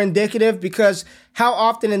little more indicative, because how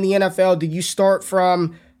often in the NFL do you start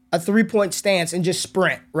from a 3-point stance and just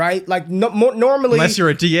sprint, right? Like normally, unless you're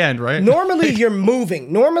a D-end, right? Normally you're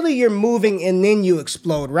moving. Normally you're moving and then you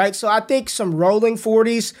explode, right? So I think some rolling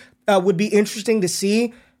 40s would be interesting to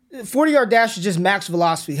see. 40-yard dash is just max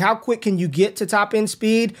velocity. How quick can you get to top end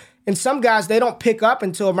speed? And some guys, they don't pick up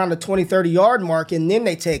until around the 20, 30-yard mark, and then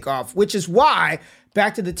they take off, which is why,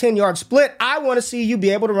 back to the 10-yard split, I want to see you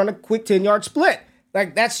be able to run a quick 10-yard split.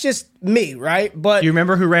 Like, that's just me, right? But do you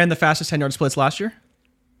remember who ran the fastest 10-yard splits last year?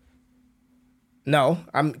 No.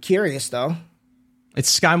 I'm curious, though. It's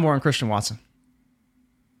Sky Moore and Christian Watson.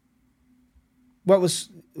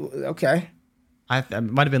 Okay. It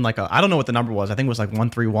might have been I don't know what the number was. I think it was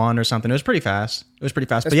 131 or something. It was pretty fast. But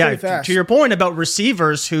to your point about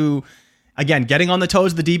receivers who, again, getting on the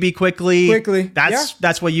toes of the DB quickly.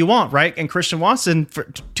 That's what you want, right? And Christian Watson,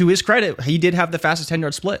 to his credit, he did have the fastest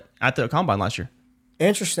 10-yard split at the combine last year.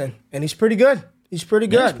 Interesting. And he's pretty good. Yeah, he's pretty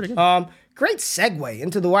good. Great segue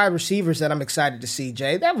into the wide receivers that I'm excited to see,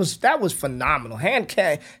 Jay. That was phenomenal.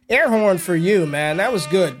 Air horn for you, man. That was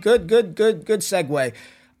good. Good segue.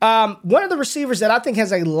 One of the receivers that I think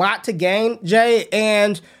has a lot to gain, Jay,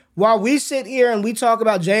 and while we sit here and we talk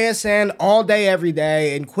about JSN all day, every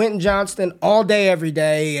day, and Quentin Johnston all day, every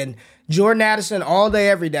day, and Jordan Addison all day,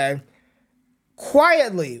 every day,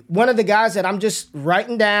 quietly, one of the guys that I'm just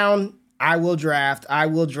writing down, I will draft,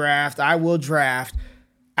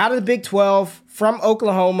 out of the Big 12 from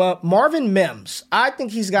Oklahoma, Marvin Mims. I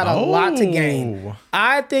think he's got a lot to gain.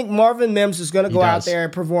 I think Marvin Mims is going to go out there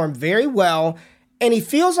and perform very well, and he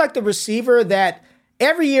feels like the receiver that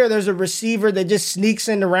every year there's a receiver that just sneaks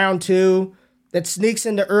into round 2, that sneaks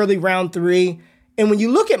into early round 3. And when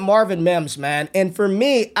you look at Marvin Mims, man, and for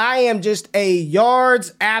me, I am just a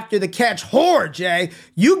yards after the catch whore, Jay.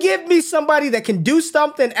 You give me somebody that can do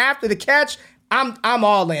something after the catch, I'm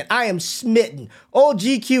all in. I am smitten. Old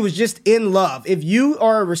GQ is just in love. If you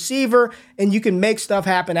are a receiver and you can make stuff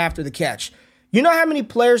happen after the catch. You know how many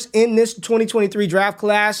players in this 2023 draft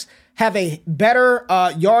class have a better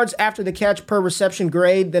yards after the catch per reception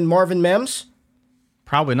grade than Marvin Mims?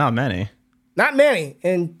 Probably not many. Not many.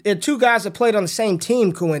 And two guys that played on the same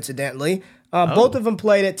team, coincidentally. Both of them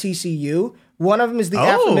played at TCU. One of them is the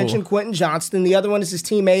aforementioned Quentin Johnston. The other one is his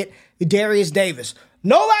teammate, Darius Davis.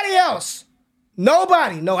 Nobody else.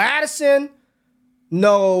 Nobody. No Addison.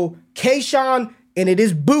 No Kayshawn. And it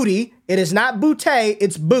is Booty. It is not Boutte.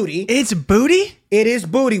 It's Booty. It's Booty? It is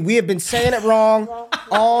Booty. We have been saying it wrong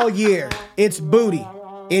all year. It's Booty.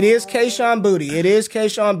 It is Kayshawn Booty. It is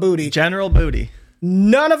Kayshawn Booty. General Booty.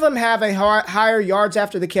 None of them have a higher yards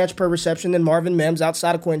after the catch per reception than Marvin Mims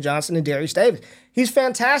outside of Quentin Johnston and Darius Davis. He's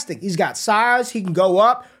fantastic. He's got size. He can go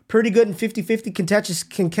up. Pretty good in 50-50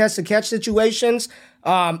 contested catch situations.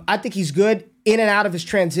 I think he's good in and out of his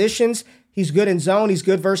transitions. He's good in zone. He's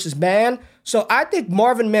good versus man. So I think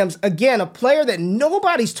Marvin Mims, again, a player that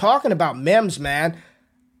nobody's talking about Mims, man.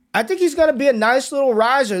 I think he's going to be a nice little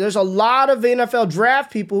riser. There's a lot of NFL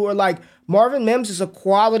draft people who are like, Marvin Mims is a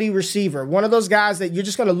quality receiver. One of those guys that you're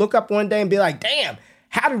just going to look up one day and be like, damn,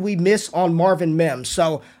 how did we miss on Marvin Mims?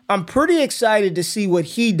 So I'm pretty excited to see what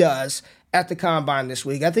he does at the Combine this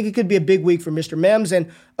week. I think it could be a big week for Mr. Mims, and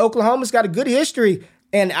Oklahoma's got a good history.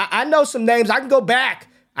 And I know some names. I can go back.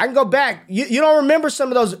 You don't remember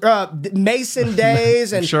some of those Mason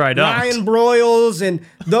days and sure I don't. Ryan Broyles and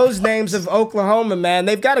those names of Oklahoma, man.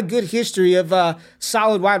 They've got a good history of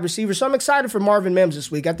solid wide receivers. So I'm excited for Marvin Mims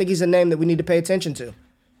this week. I think he's a name that we need to pay attention to.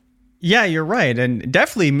 Yeah, you're right. And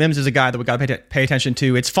definitely Mims is a guy that we got to pay attention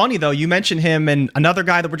to. It's funny, though, you mentioned him and another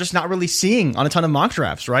guy that we're just not really seeing on a ton of mock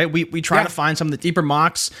drafts, right? We try to find some of the deeper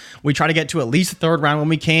mocks. We try to get to at least the third round when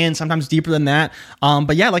we can, sometimes deeper than that.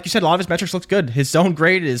 But yeah, like you said, a lot of his metrics looks good. His zone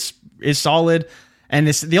grade is solid. And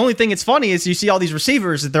the only thing that's funny is you see all these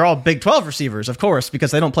receivers, they're all Big 12 receivers, of course,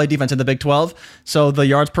 because they don't play defense in the Big 12. So the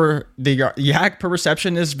yak per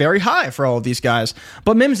reception is very high for all of these guys.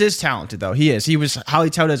 But Mims is talented, though. He is. He was highly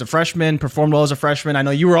touted as a freshman, performed well as a freshman. I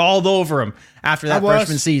know you were all over him after that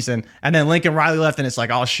freshman season. And then Lincoln Riley left, and it's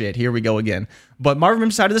like, oh, shit, here we go again. But Marvin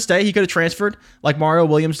Mims decided to stay. He could have transferred like Mario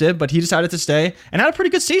Williams did, but he decided to stay and had a pretty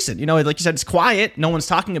good season. You know, like you said, it's quiet. No one's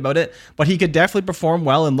talking about it, but he could definitely perform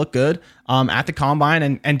well and look good at the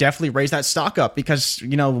Combine and definitely raise that stock up because,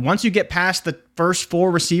 you know, once you get past the first 4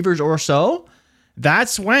 receivers or so,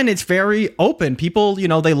 that's when it's very open. People, you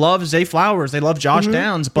know, they love Zay Flowers. They love Josh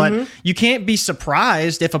Downs, but you can't be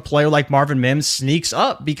surprised if a player like Marvin Mims sneaks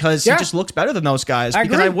up because he just looks better than those guys.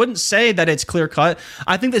 I wouldn't say that it's clear cut.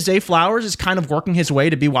 I think that Zay Flowers is kind of working his way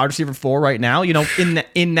to be wide receiver 4 right now. You know,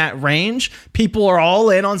 in that range, people are all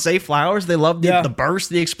in on Zay Flowers. They love the burst,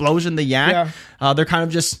 the explosion, the yak. They're kind of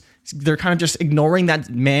just ignoring that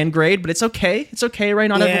man grade, but it's okay. It's okay, right?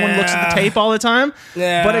 Not everyone looks at the tape all the time.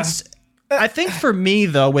 Yeah. But I think for me,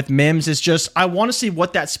 though, with Mims, is just I want to see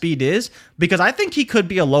what that speed is because I think he could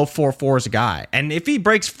be a low 4.4s guy. And if he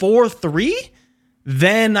breaks 4.3,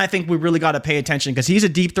 then I think we really got to pay attention because he's a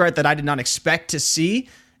deep threat that I did not expect to see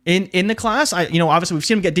in the class. Obviously, we've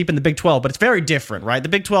seen him get deep in the Big 12, but it's very different, right? The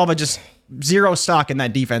Big 12, I just zero stock in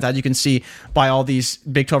that defense, as you can see by all these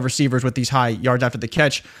Big 12 receivers with these high yards after the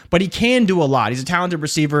catch. But he can do a lot. He's a talented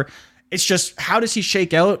receiver. It's just, how does he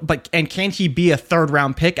shake out? And can he be a 3rd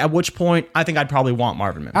round pick? At which point, I think I'd probably want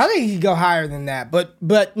Marvin Mims. I think he could go higher than that,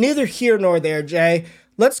 but neither here nor there, Jay.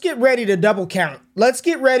 Let's get ready to double count. Let's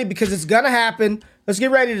get ready because it's going to happen. Let's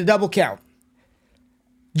get ready to double count.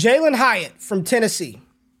 Jalen Hyatt from Tennessee.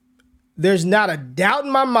 There's not a doubt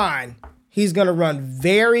in my mind he's going to run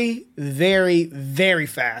very, very, very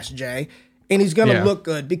fast, Jay. And he's going to look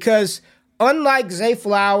good because unlike Zay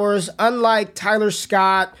Flowers, unlike Tyler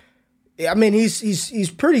Scott, I mean,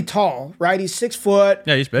 he's pretty tall, right? He's 6 foot.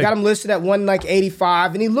 Yeah, he's big. Got him listed at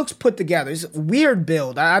 185, and he looks put together. He's a weird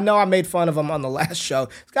build. I know I made fun of him on the last show.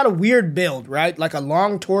 He's got a weird build, right? Like a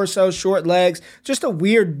long torso, short legs, just a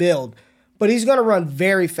weird build. But he's going to run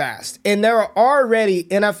very fast. And there are already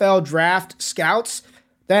NFL draft scouts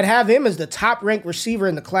that have him as the top-ranked receiver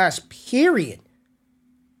in the class, period.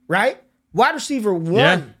 Right? Wide receiver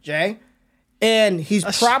 1, Jay. And he's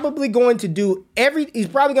probably going to do he's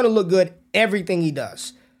probably going to look good everything he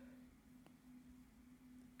does.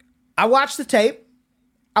 I watched the tape.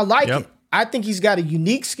 I like it. I think he's got a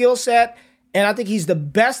unique skill set, and I think he's the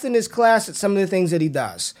best in his class at some of the things that he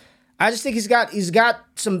does. I just think he's got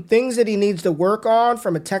some things that he needs to work on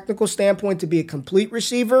from a technical standpoint to be a complete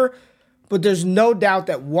receiver, but there's no doubt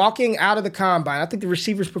that walking out of the combine, I think the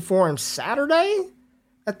receivers perform Saturday.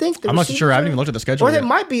 I'm not sure. I haven't even looked at the schedule. Or they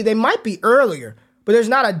might be earlier. But there's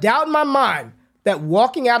not a doubt in my mind that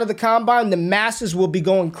walking out of the combine, the masses will be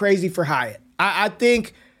going crazy for Hyatt. I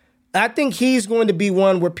think he's going to be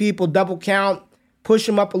one where people double count, push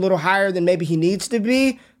him up a little higher than maybe he needs to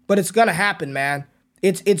be. But it's going to happen, man.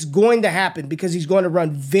 It's going to happen because he's going to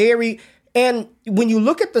run and when you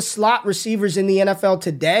look at the slot receivers in the NFL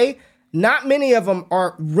today, not many of them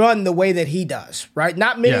are run the way that he does, right?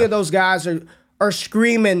 Not many of those guys are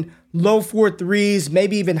screaming low 4.3s,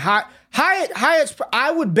 maybe even high. Hyatt's,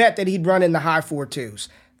 I would bet that he'd run in the high 4.2s.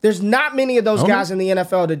 There's not many of those guys in the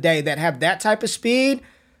NFL today that have that type of speed.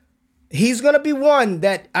 He's going to be one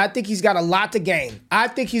that I think he's got a lot to gain. I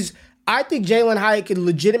think Jalen Hyatt could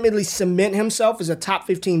legitimately cement himself as a top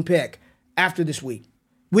 15 pick after this week.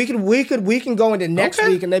 We can go into next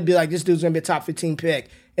week and they'd be like, this dude's going to be a top 15 pick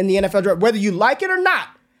in the NFL draft, whether you like it or not.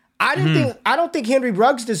 I don't think Henry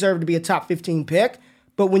Ruggs deserved to be a top 15 pick,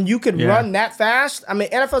 but when you could run that fast, I mean,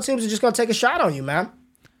 NFL teams are just going to take a shot on you, man.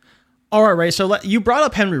 All right, Ray. So you brought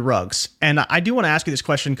up Henry Ruggs, and I do want to ask you this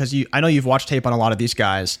question because I know you've watched tape on a lot of these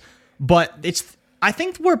guys, but I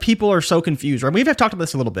think where people are so confused, right? We've talked about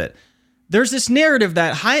this a little bit. There's this narrative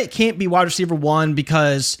that Hyatt can't be wide receiver 1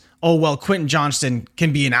 because, Quentin Johnston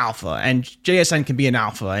can be an alpha, and JSN can be an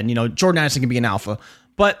alpha, and Jordan Addison can be an alpha,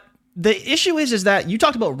 but the issue is that you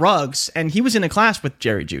talked about Ruggs, and he was in a class with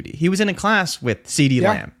Jerry Jeudy. He was in a class with CeeDee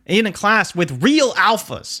Lamb, in a class with real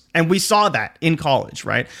alphas, and we saw that in college,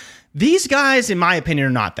 right? These guys, in my opinion, are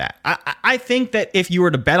not that. I think that if you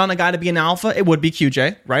were to bet on a guy to be an alpha, it would be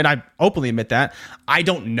QJ, right? I openly admit that. I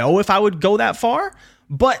don't know if I would go that far,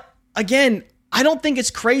 but again, I don't think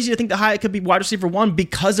it's crazy to think that Hyatt could be wide receiver 1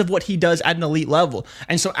 because of what he does at an elite level.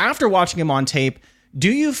 And so after watching him on tape, do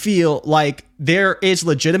you feel like there is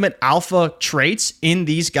legitimate alpha traits in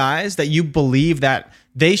these guys that you believe that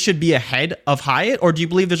they should be ahead of Hyatt? Or do you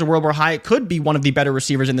believe there's a world where Hyatt could be one of the better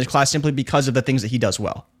receivers in this class simply because of the things that he does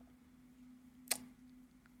well?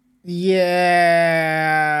 Yeah,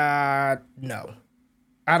 no.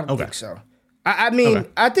 I don't think so. I mean,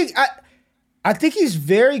 I think he's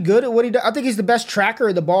very good at what he does. I think he's the best tracker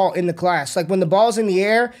of the ball in the class. Like when the ball's in the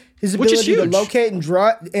air, his ability to locate and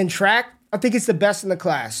track, I think it's the best in the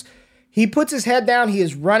class. He puts his head down. He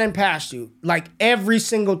is running past you like every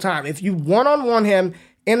single time. If you one-on-one him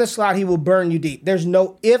in the slot, he will burn you deep. There's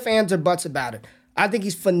no ifs, ands, or buts about it. I think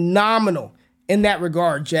he's phenomenal in that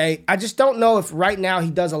regard, Jay. I just don't know if right now he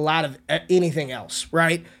does a lot of anything else,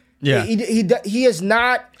 right? Yeah. He is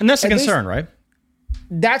not. And that's the concern, right?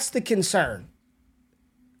 That's the concern.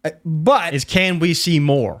 But can we see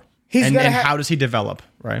more? How does he develop,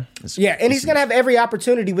 right? He's going to have every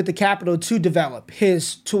opportunity with the capital to develop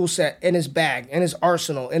his tool set and his bag and his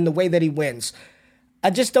arsenal and the way that he wins.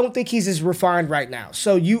 I just don't think he's as refined right now.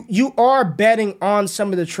 So you are betting on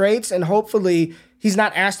some of the traits, and hopefully he's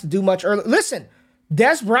not asked to do much early. Listen,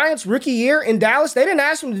 Des Bryant's rookie year in Dallas, they didn't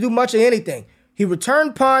ask him to do much of anything. He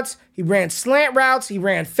returned punts, he ran slant routes, he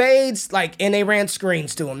ran fades, and they ran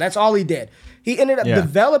screens to him. That's all he did. He ended up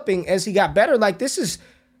developing as he got better.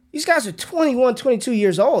 These guys are 21, 22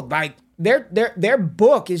 years old. Like their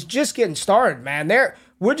book is just getting started, man.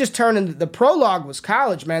 We're just turning. The prologue was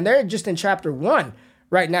college, man. They're just in chapter 1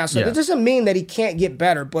 right now. So that doesn't mean that he can't get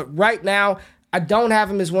better. But right now, I don't have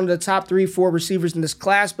him as one of the top 3-4 receivers in this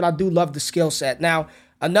class, but I do love the skill set. Now,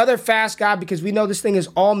 another fast guy, because we know this thing is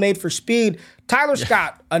all made for speed. Tyler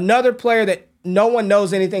Scott, another player that no one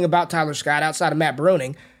knows anything about Tyler Scott outside of Matt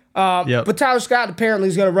Bruning. But Tyler Scott apparently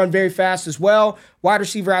is going to run very fast as well. Wide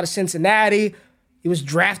receiver out of Cincinnati. He was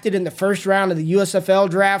drafted in the first round of the USFL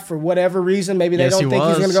draft for whatever reason. Maybe they don't think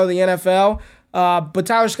he's going to go to the NFL. But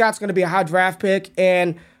Tyler Scott's going to be a high draft pick.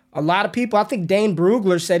 And a lot of people, I think Dane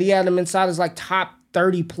Brugler said he had him inside as top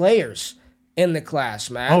 30 players in the class,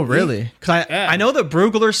 man. Oh, really? Because I know that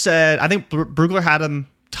Brugler said, I think Brugler had him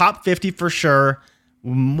top 50 for sure.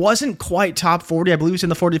 Wasn't quite top 40. I believe it's in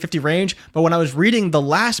the 40 to 50 range. But when I was reading the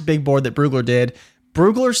last big board that Brugler did,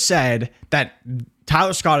 Brugler said that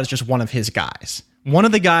Tyler Scott is just one of his guys. One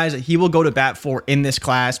of the guys that he will go to bat for in this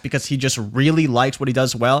class because he just really likes what he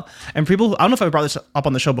does well. And people, I don't know if I brought this up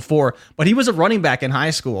on the show before, but he was a running back in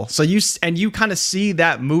high school. So you kind of see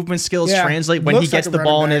that movement skills translate when he gets the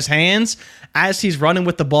ball in his hands. As he's running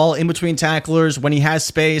with the ball in between tacklers, when he has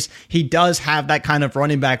space, he does have that kind of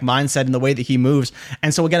running back mindset in the way that he moves.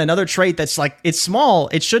 And so again, another trait that's like, it's small,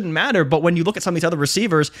 it shouldn't matter. But when you look at some of these other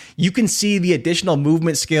receivers, you can see the additional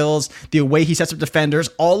movement skills, the way he sets up defenders,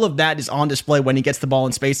 all of that is on display when he gets the ball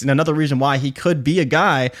in space. And another reason why he could be a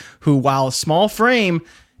guy who, while small frame,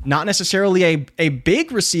 not necessarily a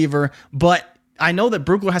big receiver, but I know that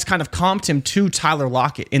Brugler has kind of comped him to Tyler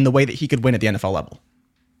Lockett in the way that he could win at the NFL level.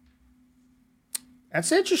 That's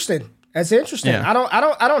interesting. Yeah.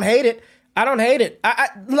 I don't hate it. I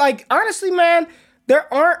like, honestly, man,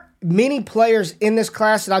 there aren't many players in this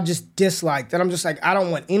class that I just dislike, that I'm just like, I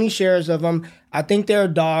don't want any shares of them. I think they're a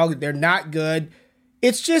dog. They're not good.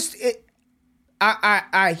 It's just,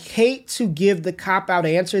 I hate to give the cop-out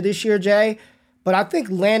answer this year, Jay, but I think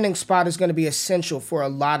landing spot is going to be essential for a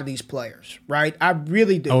lot of these players, right? I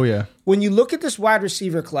really do. Oh, yeah. When you look at this wide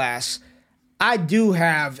receiver class, I do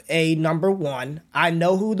have a number one. I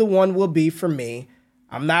know who the one will be for me.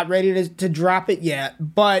 I'm not ready to drop it yet,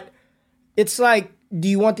 but it's like, do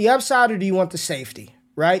you want the upside or do you want the safety,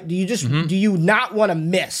 right? Do you just do you not want to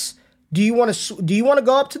miss? Do you want to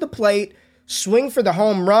go up to the plate, swing for the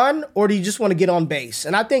home run, or do you just want to get on base?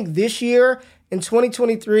 And I think this year in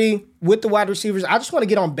 2023 with the wide receivers, I just want to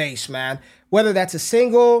get on base, man. Whether that's a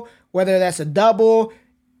single, whether that's a double,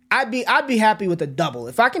 I'd be happy with a double.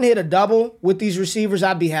 If I can hit a double with these receivers,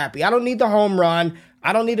 I'd be happy. I don't need the home run.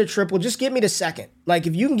 I don't need a triple. Just get me to second. Like,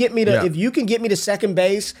 if you can get me to second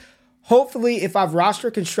base, hopefully if I've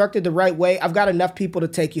roster constructed the right way, I've got enough people to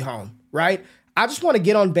take you home, right? I just want to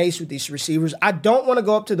get on base with these receivers. I don't want to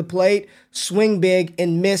go up to the plate, swing big,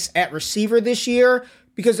 and miss at receiver this year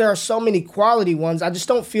because there are so many quality ones. I just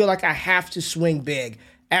don't feel like I have to swing big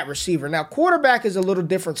at receiver. Now, quarterback is a little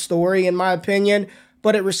different story in my opinion,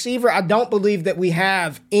 but at receiver, I don't believe that we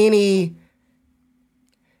have any.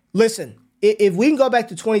 Listen, if we can go back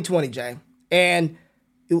to 2020, Jay, and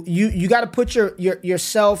you got to put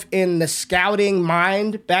yourself in the scouting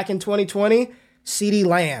mind back in 2020, CeeDee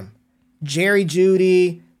Lamb, Jerry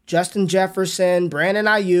Jeudy, Justin Jefferson, Brandon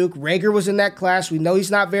Ayuk, Rager was in that class. We know he's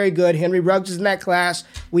not very good. Henry Ruggs is in that class.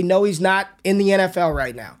 We know he's not in the NFL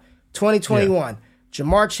right now. 2021.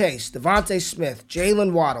 Jamar Chase, Devontae Smith,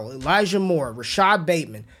 Jalen Waddle, Elijah Moore, Rashad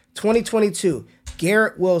Bateman. 2022,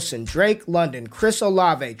 Garrett Wilson, Drake London, Chris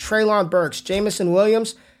Olave, Treylon Burks, Jamison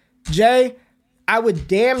Williams. Jay, I would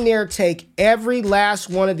damn near take every last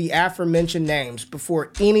one of the aforementioned names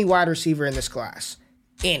before any wide receiver in this class.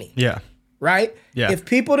 Any. Yeah. Right? Yeah. If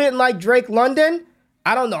people didn't like Drake London,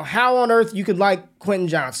 I don't know how on earth you could like Quentin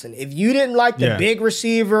Johnson. If you didn't like the big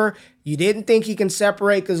receiver, you didn't think he can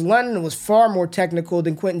separate, because London was far more technical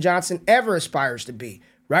than Quentin Johnson ever aspires to be,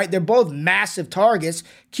 right? They're both massive targets.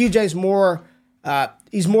 QJ's more,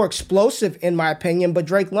 he's more explosive in my opinion, but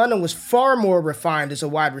Drake London was far more refined as a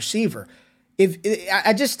wide receiver.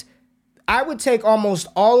 I would take almost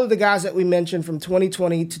all of the guys that we mentioned from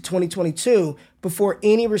 2020 to 2022 before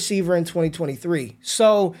any receiver in 2023.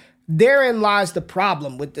 So therein lies the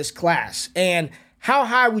problem with this class. And how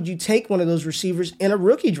high would you take one of those receivers in a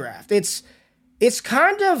rookie draft? It's just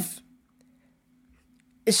kind of.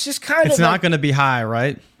 It's not going to be high,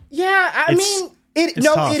 right? Yeah, it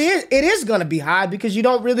is going to be high because you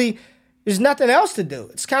don't really. There's nothing else to do.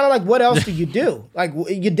 It's kind of like, what else do you do? Like,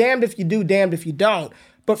 you're damned if you do, damned if you don't.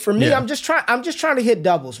 But for me, I'm just trying to hit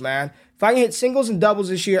doubles, man. If I can hit singles and doubles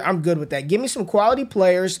this year, I'm good with that. Give me some quality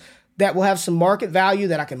players that will have some market value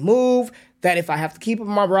that I can move, that if I have to keep them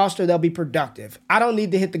on my roster, they'll be productive. I don't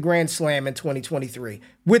need to hit the grand slam in 2023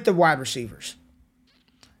 with the wide receivers.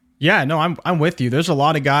 Yeah, no, I'm with you. There's a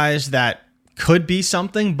lot of guys that could be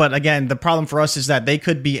something, but again, the problem for us is that they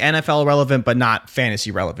could be NFL relevant, but not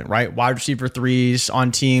fantasy relevant, right? Wide receiver threes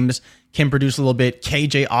on teams can produce a little bit.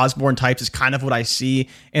 KJ Osborne types is kind of what I see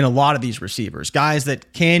in a lot of these receivers. Guys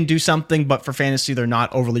that can do something, but for fantasy, they're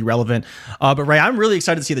not overly relevant. But Ray, I'm really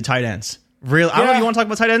excited to see the tight ends. I don't know if you want to talk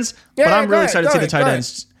about tight ends, but I'm really excited to see the tight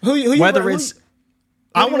ends.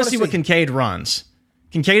 I want to see what Kincaid runs.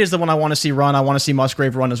 Kincaid is the one I want to see run. I want to see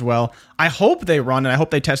Musgrave run as well. I hope they run, and I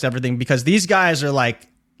hope they test everything, because these guys are like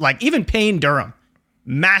even Payne Durham,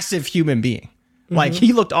 massive human being. Like,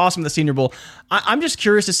 he looked awesome at the Senior Bowl. I'm just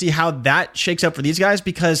curious to see how that shakes up for these guys,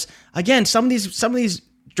 because again, some of these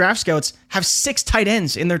draft scouts have 6 tight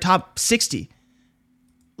ends in their top 60.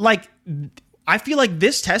 Like, I feel like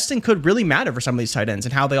this testing could really matter for some of these tight ends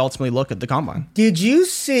and how they ultimately look at the combine. Did you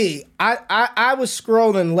see? I was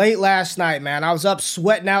scrolling late last night, man. I was up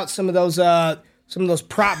sweating out some of those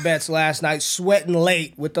prop bets last night, sweating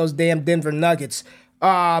late with those damn Denver Nuggets.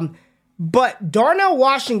 But Darnell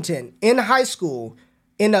Washington in high school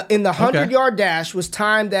in the 100-yard dash was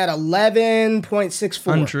timed at 11.64.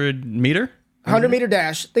 100 meter? 100-meter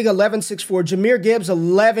dash, I think 11.64. Jahmyr Gibbs,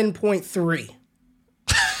 11.3.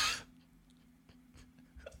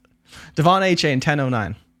 Devon A-Chain,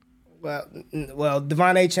 10.09. Well,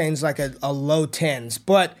 Devon A-Chain's like a low 10s.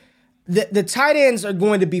 But the tight ends are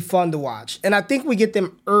going to be fun to watch. And I think we get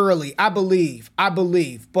them early, I believe.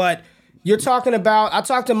 But you're talking about, I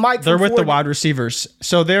talked to Mike. They're with the wide receivers.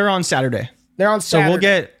 So they're on Saturday. So we'll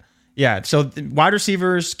get, so wide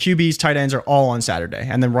receivers, QBs, tight ends are all on Saturday.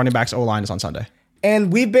 And then running backs, O-line is on Sunday.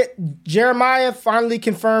 And Jeremiah finally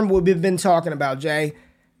confirmed what we've been talking about, Jay.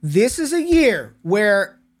 This is a year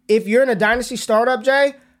where if you're in a dynasty startup,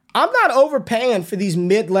 Jay, I'm not overpaying for these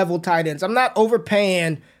mid-level tight ends. I'm not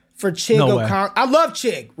overpaying for Chig O'Connell. I love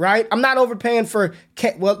Chig, right? I'm not overpaying for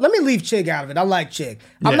well, let me leave Chig out of it. I like Chig.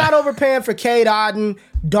 I'm not overpaying for Cade Otton,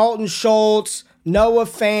 Dalton Schultz, Noah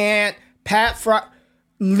Fant, Pat Fry.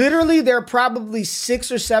 Literally, there are probably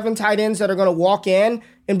 6 or 7 tight ends that are going to walk in,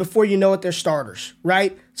 and before you know it, they're starters,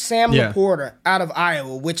 right? Sam Laporta out of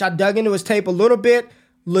Iowa, which I dug into his tape a little bit.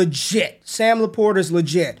 Legit. Sam Laporta's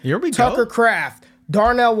legit. Here we Tucker Kraft,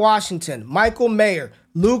 Darnell Washington, Michael Mayer,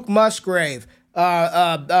 Luke Musgrave,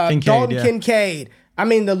 Dalton Kincaid. I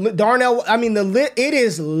mean, it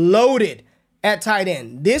is loaded at tight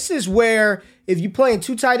end. This is where, if you play in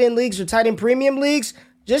 2 tight end leagues or tight end premium leagues,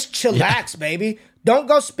 just chillax, baby. Don't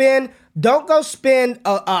go spend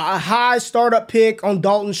a high startup pick on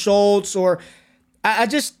Dalton Schultz or I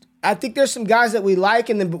think there's some guys that we like,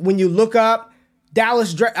 and then when you look up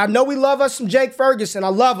I know we love us some Jake Ferguson. I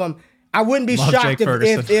love him. I wouldn't be shocked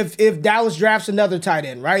if Dallas drafts another tight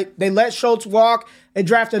end, right? They let Schultz walk and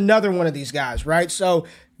draft another one of these guys, right? So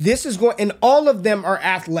this is going, and all of them are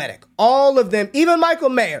athletic. All of them, even Michael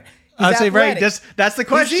Mayer. I'd say, right, that's the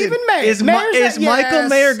question. He's even Mayer. Is Michael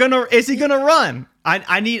Mayer is he gonna run?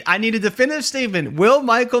 I need a definitive statement. Will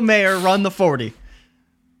Michael Mayer run the 40?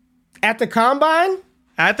 At the combine?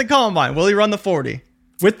 At the combine, will he run the 40?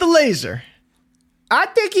 With the laser? I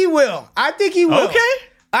think he will. Okay.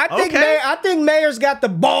 I think Mayer's got the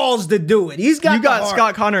balls to do it. He's got. You got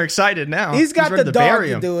Scott Connor excited now. He's got the dog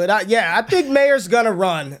to do it. I think Mayer's gonna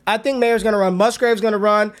run. Musgrave's gonna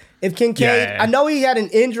run. If Kincaid, I know he had an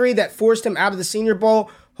injury that forced him out of the Senior Bowl.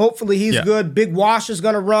 Hopefully he's good. Big Wash is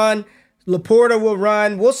gonna run. Laporta will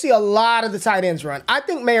run. We'll see a lot of the tight ends run. I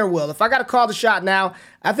think Mayer will. If I got to call the shot now,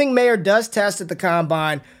 I think Mayer does test at the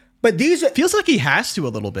combine. But these feels like he has to a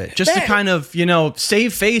little bit just to kind of,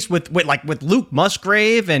 save face with Luke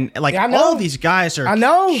Musgrave and all these guys are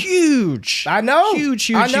huge.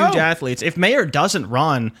 Huge athletes. If Mayer doesn't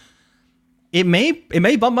run, it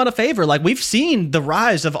may bump out of favor. Like we've seen the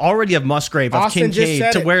rise of Musgrave, of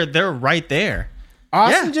Kincaid to where they're right there.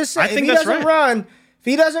 Austin just said if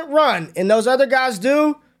he doesn't run and those other guys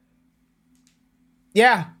do,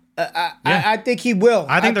 I think he will.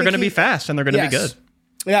 I think they're going to be fast and they're going to be good.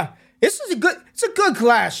 Yeah, it's a good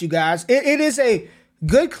class, you guys. It is a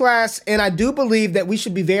good class, and I do believe that we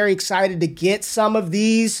should be very excited to get some of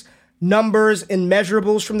these numbers and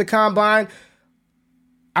measurables from the combine.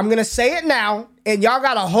 I'm going to say it now, and y'all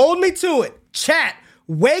got to hold me to it. Chat,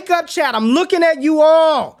 wake up, chat. I'm looking at you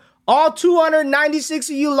all 296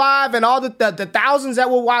 of you live, and all the thousands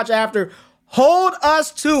that will watch after. Hold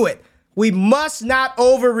us to it. We must not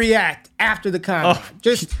overreact after the combine.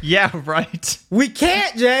 Right. We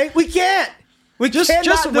can't, Jay. We can't.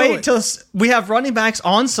 Just wait till we have running backs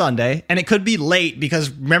on Sunday, and it could be late because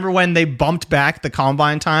remember when they bumped back the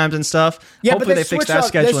combine times and stuff? Yeah, hopefully but they fixed that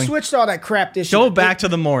scheduling. They switched all that crap this year. Go back to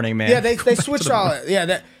the morning, man. Yeah, they switched all that.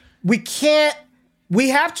 Yeah, we can't. We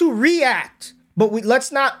have to react, but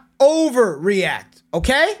let's not overreact.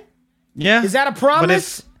 Okay? Yeah. Is that a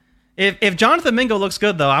promise? If Jonathan Mingo looks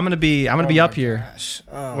good though, I'm gonna be up here. Gosh.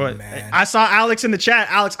 Oh man! I saw Alex in the chat.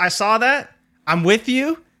 Alex, I saw that. I'm with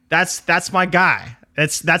you. That's my guy.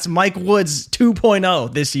 That's Mike Woods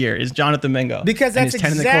 2.0 this year is Jonathan Mingo because that's his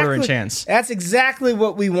 10 in the quarter in chance. That's exactly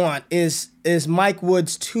what we want is Mike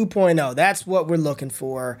Woods 2.0. That's what we're looking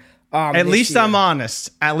for. At least I'm honest.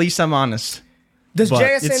 Does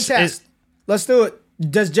JSN test? Let's do it.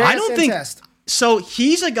 Does JSN test? So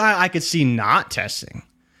he's a guy I could see not testing.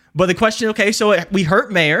 But the question, okay, so we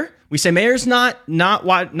hurt Mayer. We say Mayer's not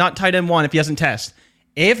tight end 1 if he doesn't test.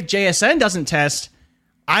 If JSN doesn't test,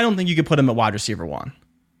 I don't think you could put him at wide receiver 1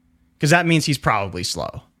 because that means he's probably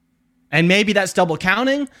slow. And maybe that's double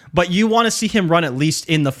counting, but you want to see him run at least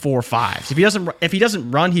in the 4.5s. If he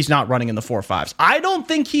doesn't run, he's not running in the 4.5s. I don't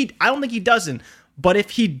think he doesn't. But if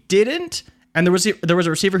he didn't, and there was a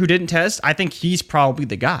receiver who didn't test, I think he's probably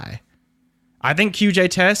the guy. I think QJ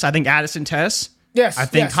tests. I think Addison tests. Yes. I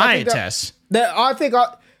think Hyatt tests. I think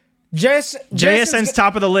JSN's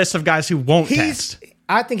top of the list of guys who won't test.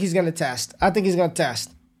 I think he's going to test.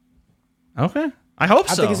 Okay. I hope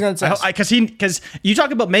so. I think he's going to test. Because you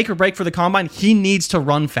talk about make or break for the combine, he needs to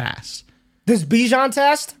run fast. Does Bijan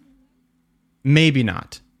test? Maybe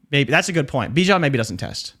not. Maybe that's a good point. Bijan maybe doesn't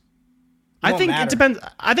test. I think it depends.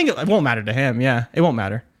 I think it won't matter to him. Yeah, it won't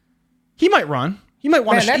matter. He might run. He might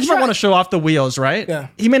want to show off the wheels, right? Yeah.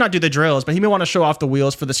 He may not do the drills, but he may want to show off the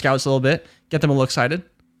wheels for the scouts a little bit, get them a little excited.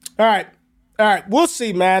 All right. We'll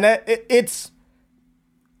see, man. I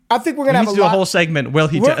think we're gonna do a whole segment. Will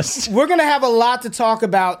he test? We're gonna have a lot to talk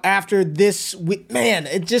about after this week. Man,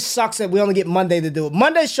 it just sucks that we only get Monday to do it.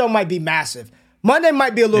 Monday's show might be massive. Monday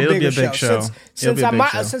might be a little bigger show. Since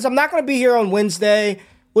I'm not gonna be here on Wednesday,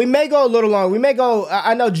 we may go a little long. We may go.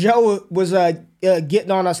 I know Joe was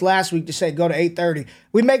getting on us last week to say go to 8:30.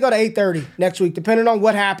 We may go to 8:30 next week, depending on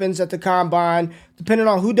what happens at the combine, depending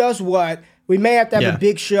on who does what. We may have to have a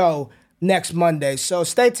big show next Monday. So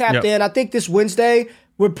stay tapped in. I think this Wednesday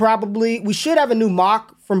we should have a new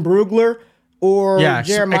mock from Brugler or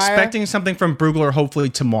Jeremiah. Expecting something from Brugler hopefully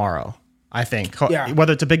tomorrow, I think. Yeah.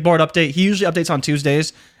 Whether it's a big board update. He usually updates on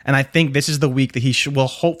Tuesdays, and I think this is the week that he will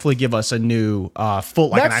hopefully give us a new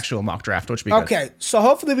an actual mock draft, which would be good. Okay, so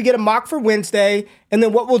hopefully we get a mock for Wednesday, and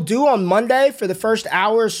then what we'll do on Monday for the first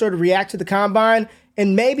hour is sort of react to the combine,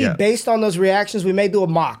 and maybe based on those reactions, we may do a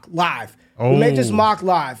mock live. We may just mock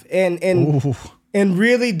live and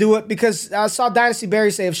really do it, because I saw Dynasty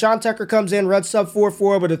Barry say if Sean Tucker comes in, runs sub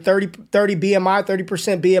 4.4 with a 30 BMI,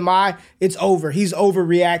 30% BMI, it's over. He's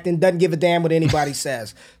overreacting, doesn't give a damn what anybody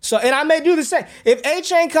says. So, and I may do the same. If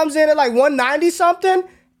A-Chain comes in at like 190 something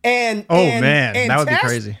and that would be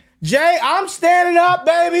crazy. Jay, I'm standing up,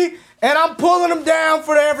 baby, and I'm pulling him down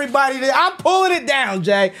for everybody. I'm pulling it down,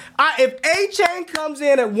 Jay. If A-Chain comes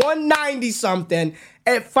in at 190 something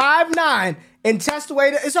at 5'9" and test the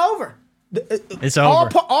weight, it's over. It's over.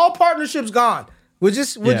 All partnerships gone. We're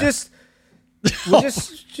just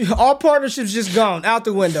all partnerships just gone out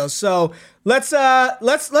the window. So let's have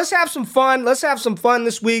some fun. Let's have some fun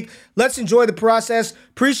this week. Let's enjoy the process.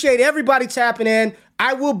 Appreciate everybody tapping in.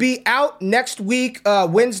 I will be out next week,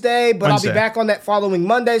 Wednesday, but I'll be back on that following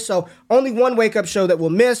Monday. So only one wake up show that we'll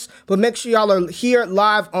miss. But make sure y'all are here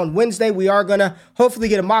live on Wednesday. We are gonna hopefully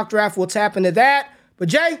get a mock draft. We'll tap into that. But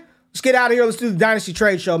Jay, let's get out of here. Let's do the Dynasty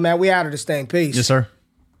Trade Show, man. We out of this thing. Peace. Yes, sir.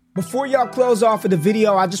 Before y'all close off of the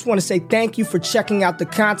video, I just want to say thank you for checking out the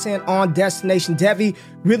content on Destination Devy.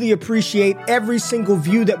 Really appreciate every single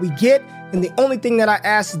view that we get. And the only thing that I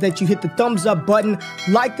ask is that you hit the thumbs up button,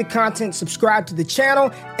 like the content, subscribe to the channel,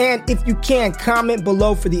 and if you can, comment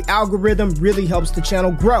below for the algorithm. Really helps the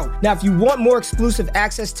channel grow. Now, if you want more exclusive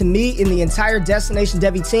access to me and the entire Destination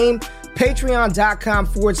Devy team,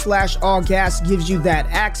 Patreon.com/allgas gives you that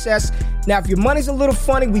access. Now, if your money's a little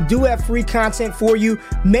funny, we do have free content for you.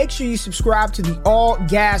 Make sure you subscribe to the All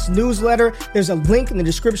Gas newsletter. There's a link in the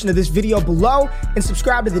description of this video below, and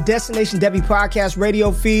subscribe to the Destination Devy podcast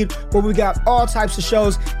radio feed, where we got all types of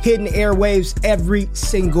shows hitting airwaves every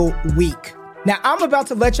single week. Now, I'm about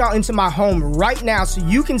to let y'all into my home right now so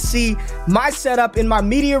you can see my setup in my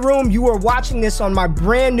media room. You are watching this on my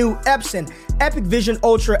brand new Epson Epic Vision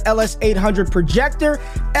Ultra LS800 projector.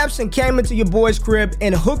 Epson came into your boy's crib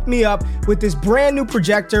and hooked me up with this brand new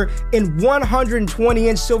projector in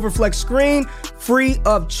 120-inch Silverflex screen, free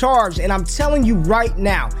of charge. And I'm telling you right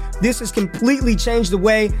now, this has completely changed the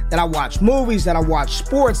way that I watch movies, that I watch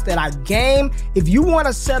sports, that I game. If you want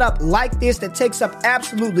a setup like this that takes up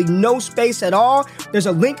absolutely no space at all, there's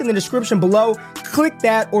a link in the description below. Click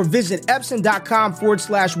that or visit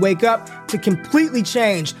Epson.com/wake up to completely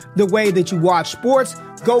change the way that you watch sports.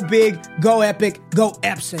 Go big, go epic, go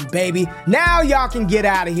Epson, baby. Now y'all can get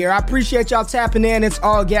out of here. I appreciate y'all tapping in. It's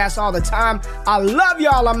all gas all the time. I love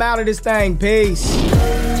y'all. I'm out of this thing. Peace.